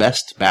actually the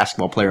best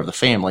basketball player of the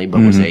family,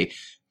 but was a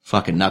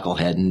fucking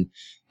knucklehead and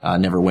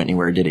never went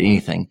anywhere or did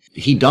anything.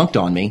 He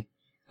dunked on me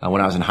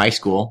when I was in high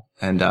school,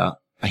 and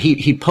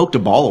he poked a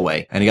ball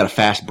away, and he got a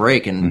fast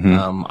break, and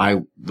I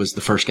was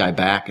the first guy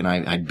back, and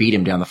I beat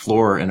him down the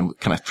floor and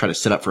kind of tried to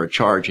set up for a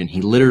charge, and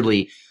he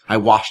literally, I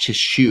watched his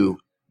shoe,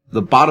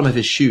 the bottom of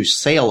his shoe,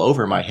 sail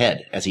over my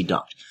head as he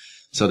dunked.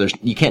 So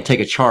you can't take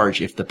a charge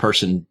if the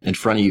person in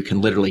front of you can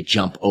literally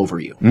jump over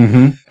you.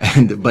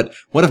 But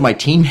one of my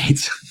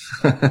teammates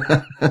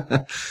had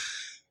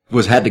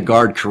to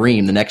guard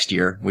Kareem the next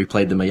year. We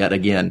played them yet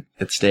again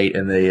at state,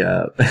 and they,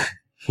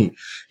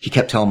 he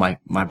kept telling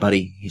my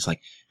buddy, he's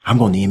like, I'm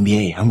going to the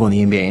NBA. I'm going to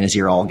the NBA. In his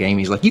ear all game,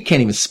 he's like, you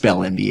can't even spell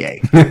NBA.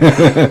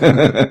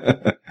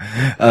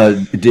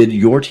 Did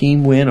your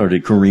team win, or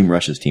did Kareem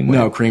Rush's team win?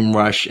 No, Kareem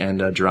Rush and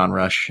Jerron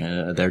Rush,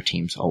 their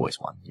teams always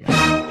won. Yeah.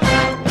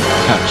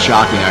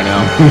 Shocking, I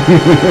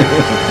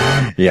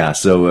know. Yeah,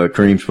 so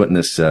Kareem's putting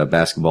this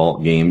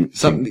basketball game.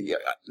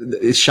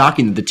 It's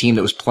shocking that the team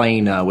that was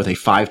playing with a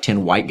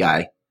 5'10" white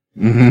guy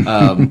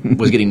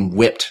was getting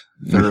whipped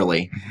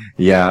thoroughly.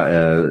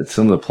 Yeah,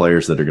 some of the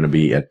players that are going to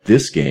be at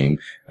this game,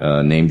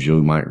 names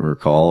you might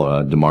recall,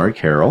 Damari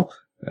Carroll,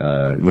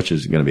 which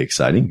is going to be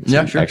exciting.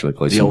 Yeah, sure. Actually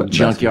plays the old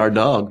junkyard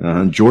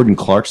dog. Jordan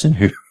Clarkson,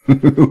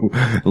 who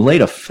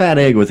laid a fat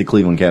egg with the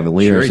Cleveland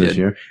Cavaliers this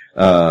year.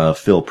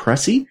 Phil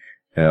Pressey.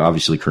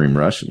 Obviously Kareem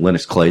Rush,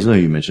 Lennox Clazel,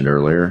 who you mentioned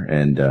earlier,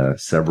 and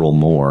several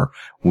more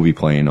will be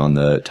playing on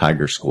the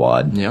Tiger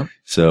squad. Yeah.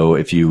 So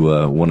if you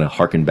want to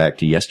harken back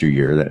to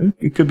yesteryear,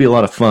 it could be a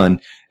lot of fun,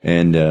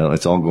 and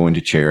it's all going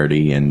to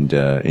charity, and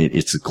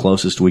it's the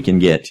closest we can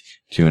get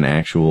to an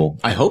actual.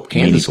 I hope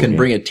Kansas can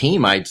bring a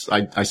team. I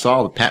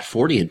saw Pat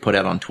Forty had put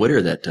out on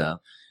Twitter that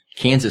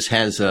Kansas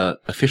has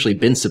officially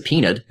been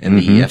subpoenaed in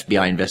the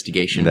FBI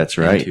investigation. That's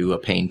right. Into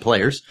paying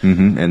players.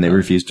 And they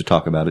refuse to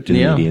talk about it to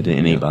the media, to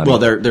anybody. Well,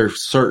 they're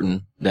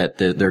certain that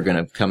they're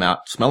going to come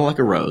out smelling like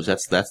a rose.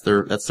 That's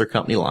their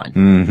company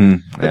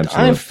line.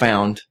 Absolutely. I've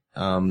found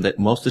that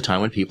most of the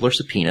time when people are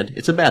subpoenaed,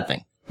 it's a bad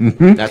thing.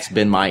 That's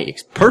been my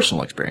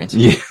personal experience.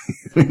 Yeah,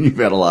 you've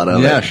had a lot of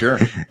it. Yeah, sure.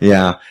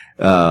 Yeah,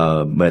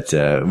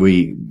 but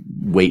we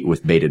wait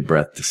with bated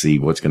breath to see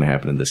what's going to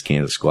happen in this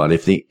Kansas squad.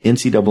 If the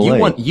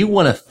NCAA... You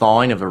want a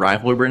thawing of the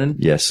rivalry, Brendan?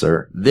 Yes,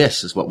 sir.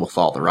 This is what will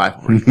thaw the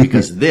rivalry,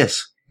 because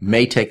this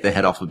may take the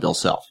head off of Bill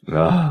Self.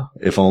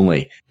 If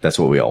only. That's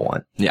what we all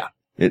want. Yeah.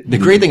 The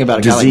great thing about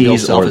a guy like Bill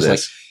Self is like,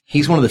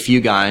 he's one of the few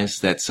guys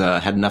that's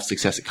had enough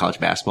success at college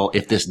basketball.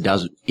 If this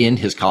does end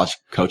his college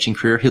coaching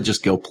career, he'll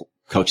just go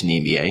coach in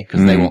the NBA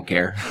because they won't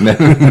care.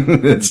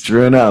 That's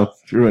true enough.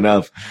 True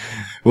enough.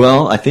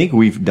 Well, I think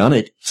we've done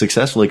it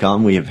successfully,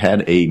 Colin. We have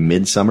had a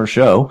midsummer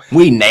show.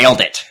 We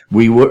nailed it.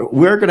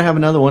 We're going to have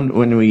another one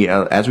when we,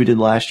 as we did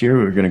last year.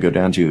 We're going to go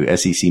down to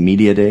SEC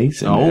Media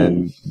Days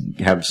and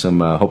have some,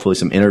 hopefully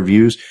some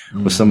interviews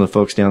with some of the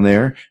folks down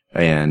there.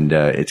 And,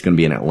 it's going to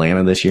be in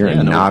Atlanta this year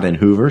and not in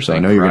Hoover. So I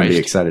know you're going to be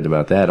excited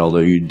about that, although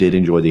you did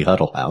enjoy the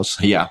Huddle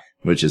House. Yeah.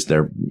 Which is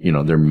their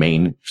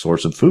main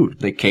source of food.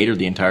 They cater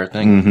the entire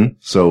thing.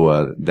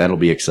 So, that'll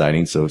be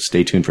exciting. So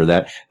stay tuned for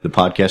that. The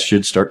podcast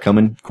should start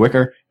coming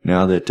quicker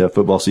now that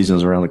football season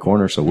is around the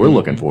corner. So we're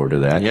looking forward to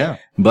that. Yeah.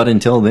 But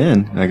until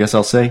then, I guess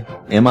I'll say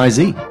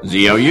M-I-Z.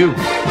 Z-O-U.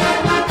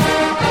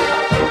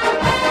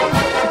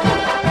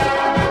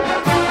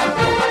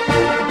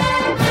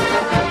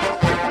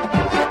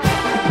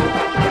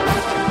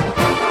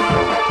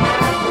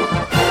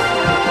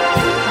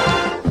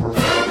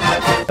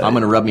 I'm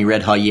going to rub me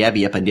red hot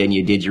yabby up and then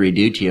you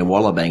didgeridoo to your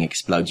wallabang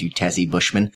explodes, you Tassie Bushman.